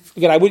fine.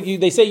 Again,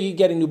 they say you're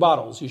getting new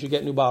bottles. You should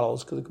get new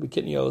bottles because it could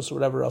be kitnios or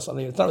whatever else. I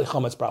mean, it's not really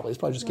chametz probably. It's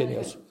probably just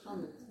kitnios.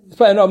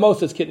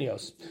 Most it's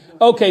kitnios.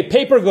 Okay,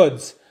 paper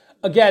goods.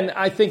 Again,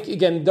 I think,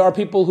 there are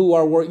people who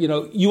are,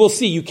 you will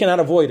see, you cannot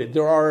avoid it.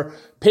 There are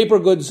paper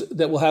goods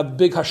that will have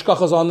big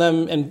hashkachas on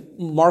them and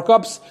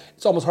markups.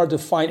 It's almost hard to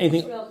find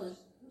anything.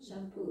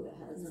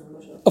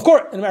 Of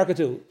course, in America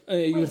too,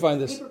 you can find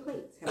this.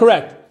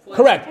 Correct.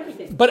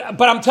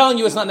 But I'm telling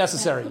you it's not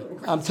necessary.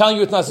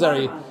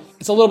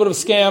 It's a little bit of a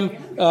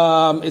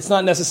scam. It's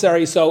not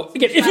necessary. So,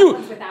 again,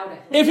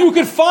 if you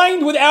could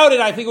find without it,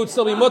 I think it would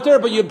still be mutter,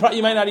 but you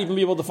might not even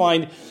be able to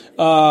find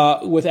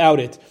without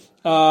it.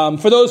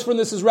 For those for whom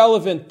this is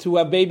relevant, to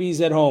have babies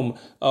at home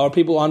or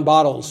people on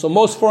bottles. So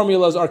most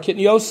formulas are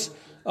kitnios.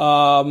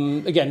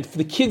 Again, for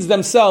the kids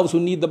themselves who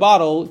need the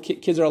bottle,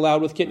 kids are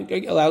allowed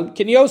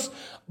kitnios.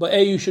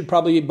 But you should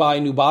probably buy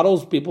new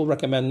bottles. People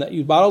recommend that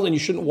you bottles, and you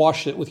shouldn't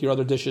wash it with your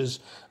other dishes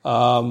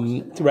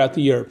throughout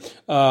the year.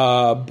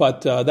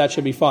 But that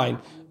should be fine.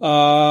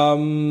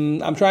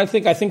 I'm trying to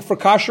think. I think for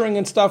koshering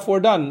and stuff, we're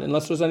done,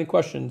 unless there's any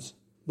questions.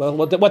 Well,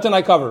 what did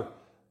I cover?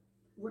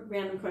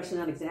 random question,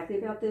 not exactly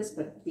about this,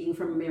 but being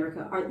from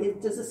America,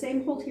 does the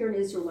same hold here in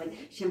Israel, like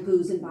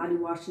shampoos and body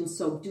wash and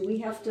soap? Do we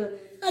have to?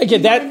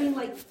 Again,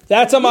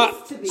 that's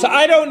So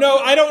I don't know.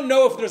 I don't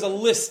know if there's a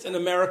list in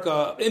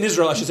America, in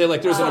Israel, I should say,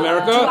 like there's in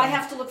America. Do I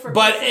have to look for?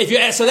 But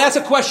so that's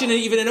a question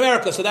even in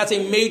America. So that's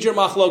a major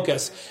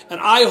machlokes, and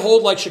I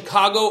hold like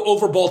Chicago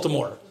over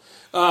Baltimore.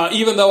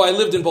 Even though I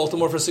lived in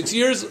Baltimore for 6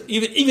 years,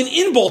 even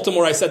in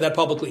Baltimore, I said that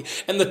publicly.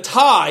 And the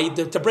tie,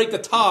 to break the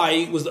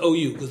tie, was the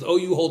OU, because the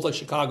OU holds like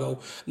Chicago,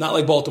 not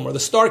like Baltimore. The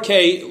Star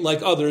K,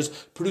 like others,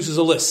 produces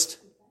a list.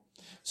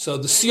 So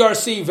the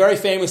CRC, very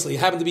famously,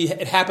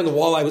 it happened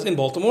while I was in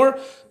Baltimore.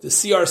 The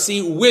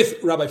CRC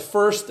with Rabbi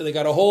First, they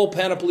got a whole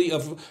panoply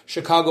of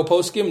Chicago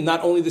poskim,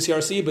 not only the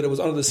CRC, but it was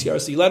under the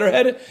CRC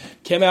letterhead,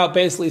 came out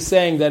basically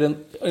saying that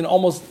in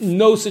almost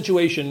no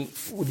situation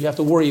would you have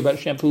to worry about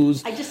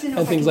shampoos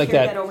and things like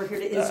that. Over here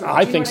to Israel.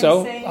 I think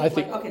so. I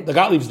think the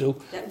Gottliebs do.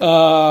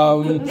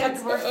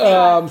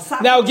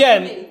 Now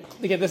again,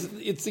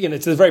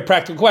 it's a very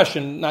practical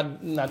question,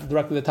 not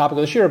directly the topic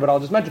of the shir, but I'll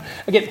just mention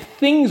again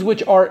things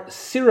which are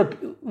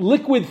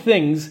liquid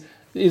things.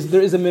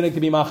 There is a minute to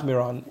be machmir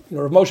on.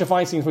 Rav Moshe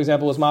Feinstein, for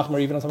example, was machmir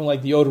even on something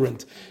like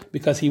deodorant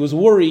because he was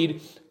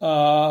worried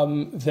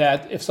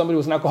that if somebody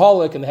was an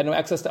alcoholic and they had no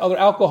access to other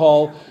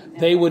alcohol,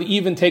 they would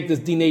even take this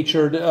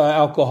denatured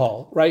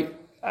alcohol, right?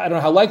 I don't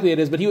know how likely it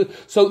is, but he was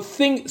so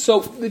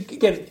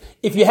again,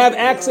 if you have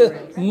access,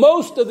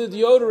 most of the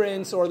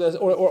deodorants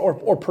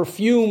or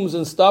perfumes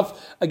and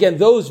stuff, again,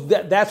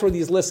 that's where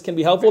these lists can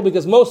be helpful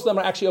because most of them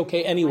are actually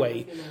okay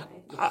anyway.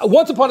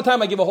 Once upon a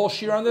time, I gave a whole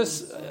shir on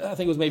this. I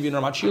think it was maybe in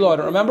Ramat Shiloh. I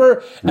don't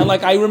remember. And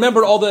I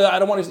remembered all I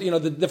don't want to,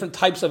 the different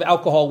types of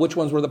alcohol, which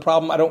ones were the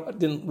problem. I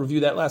didn't review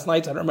that last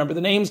night, so I don't remember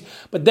the names.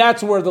 But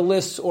that's where the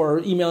lists or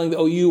emailing the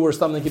OU or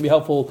something can be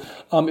helpful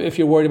if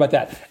you're worried about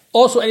that.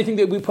 Also, anything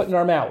that we put in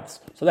our mouths.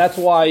 So that's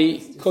why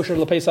kosher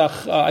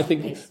LePesach, I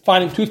think,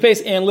 finding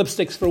toothpaste and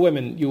lipsticks for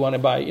women you want to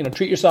buy.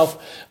 Treat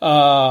yourself.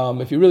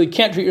 If you really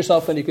can't treat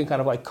yourself, then you can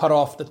kind of cut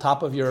off the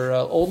top of your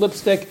old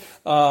lipstick.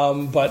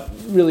 But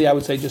really, I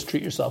would say just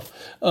treat yourself.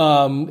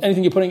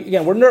 Anything you're putting,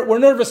 again, we're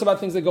nervous about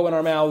things that go in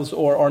our mouths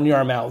or near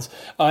our mouths.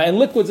 And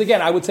liquids,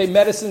 again, I would say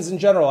medicines in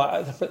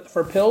general.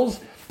 For pills,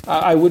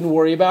 I wouldn't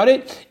worry about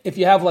it. If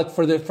you have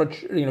for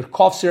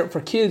cough syrup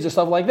for kids or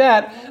stuff like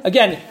that,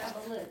 again.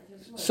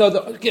 So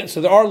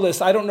there are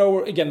lists. I don't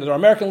know. Again, there are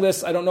American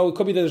lists. I don't know. It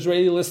could be the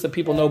Israeli lists that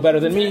people know better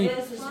than me.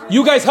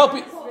 You guys help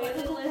me.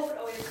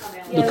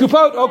 The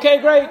Kupot. Okay,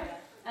 great.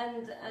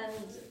 And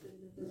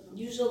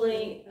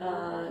usually,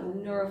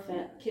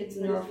 kids'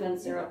 Nurofen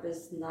syrup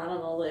is not on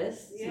the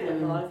list. Yeah.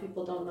 A lot of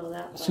people don't know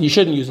that. So you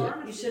shouldn't use it.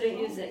 You shouldn't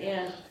use it.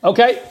 Yeah.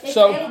 Okay.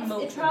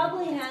 It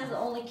probably has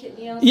only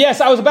kidney. Yes,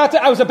 I was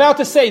about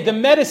to say the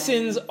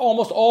medicines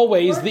almost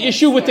always the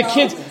issue with the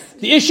kids.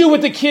 The issue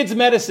with the kids'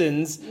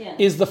 medicines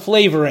is the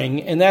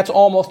flavoring, and that's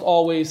almost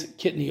always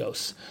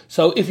kitnios.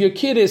 So if your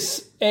kid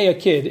is A,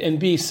 kid,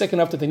 and B, sick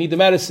enough that they need the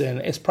medicine,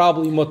 it's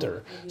probably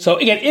mutter. So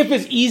again, if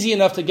it's easy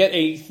enough to get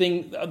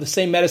the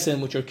same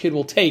medicine which your kid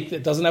will take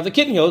that doesn't have the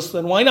kitnios,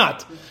 then why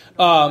not?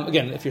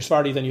 Again, if you're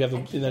Sephardi, then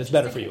then it's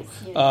better for you.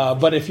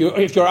 But if you're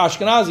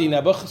Ashkenazi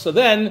Nebuch, so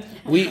then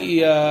we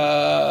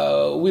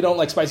don't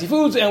like spicy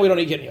foods and we don't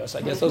eat kitnios.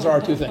 I guess those are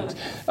our two things.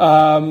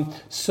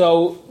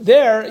 So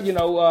there,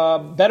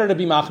 better to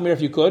be machmir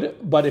if you could,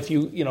 but if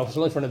you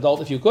certainly for an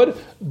adult if you could,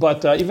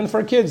 but even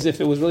for kids, if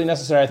it was really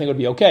necessary, I think it would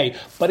be okay.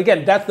 But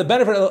again, that's the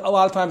benefit a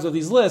lot of times of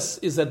these lists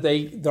is that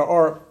there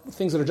are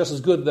things that are just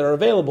as good that are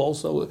available.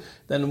 So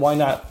then why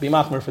not be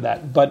machmir for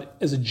that? But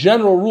as a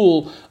general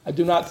rule, I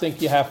do not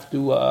think you have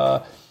to.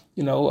 I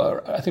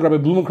think Rabbi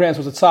Blumenkrantz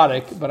was a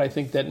tzaddik, but I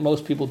think that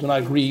most people do not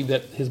agree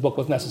that his book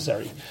was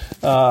necessary.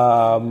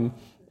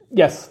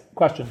 Yes,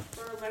 question.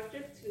 For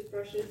electric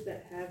toothbrushes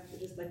that have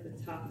just the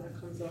top that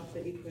comes off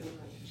that you couldn't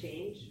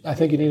change. I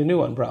think you need a new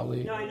one,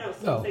 probably. No, I know.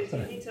 So you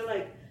need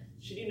to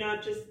should you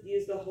not just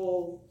use the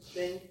whole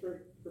thing for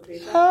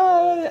paper?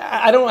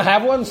 I don't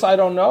have one, so I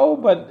don't know,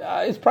 but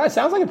it probably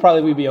sounds like it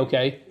probably would be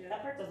okay.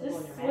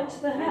 Just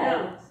switch the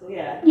head.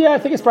 Yeah, I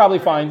think it's probably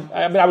fine.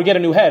 I mean, I would get a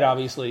new head,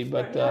 obviously,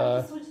 but...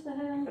 switch the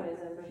head anyways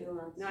every few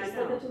months. No, just I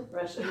know. like a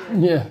toothbrush.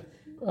 Yeah.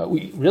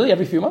 Really?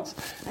 Every few months?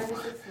 Every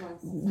 6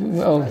 months.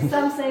 No.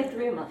 Some say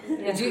 3 months.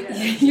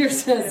 You're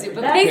so stupid.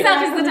 But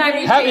Pesach is the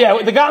time you change. Yeah,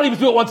 the Gottliebs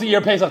do it once a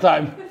year, Pesach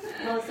time.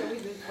 No, so we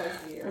do twice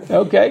a year.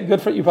 Okay,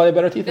 good for you. Probably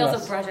better teeth We than also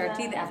us. brush our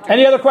teeth after.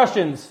 Any other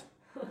questions?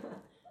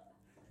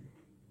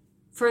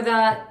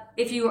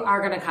 If you are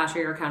going to kasher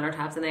your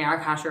countertops and they are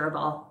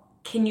kasherable,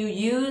 can you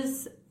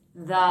use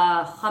the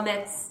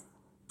chametz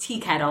tea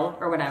kettle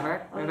or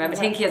whatever? Rabbi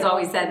Matinki has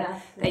always said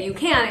that you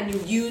can,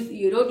 and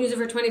you don't use it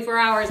for 24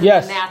 hours, and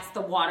Yes. then that's the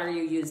water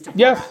you use to pour.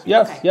 Yes. Okay.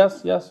 I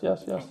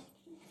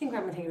think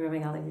Rabbi Matinki and Rabbi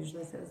Galli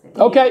usually say the same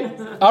thing. Okay.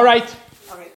 All right.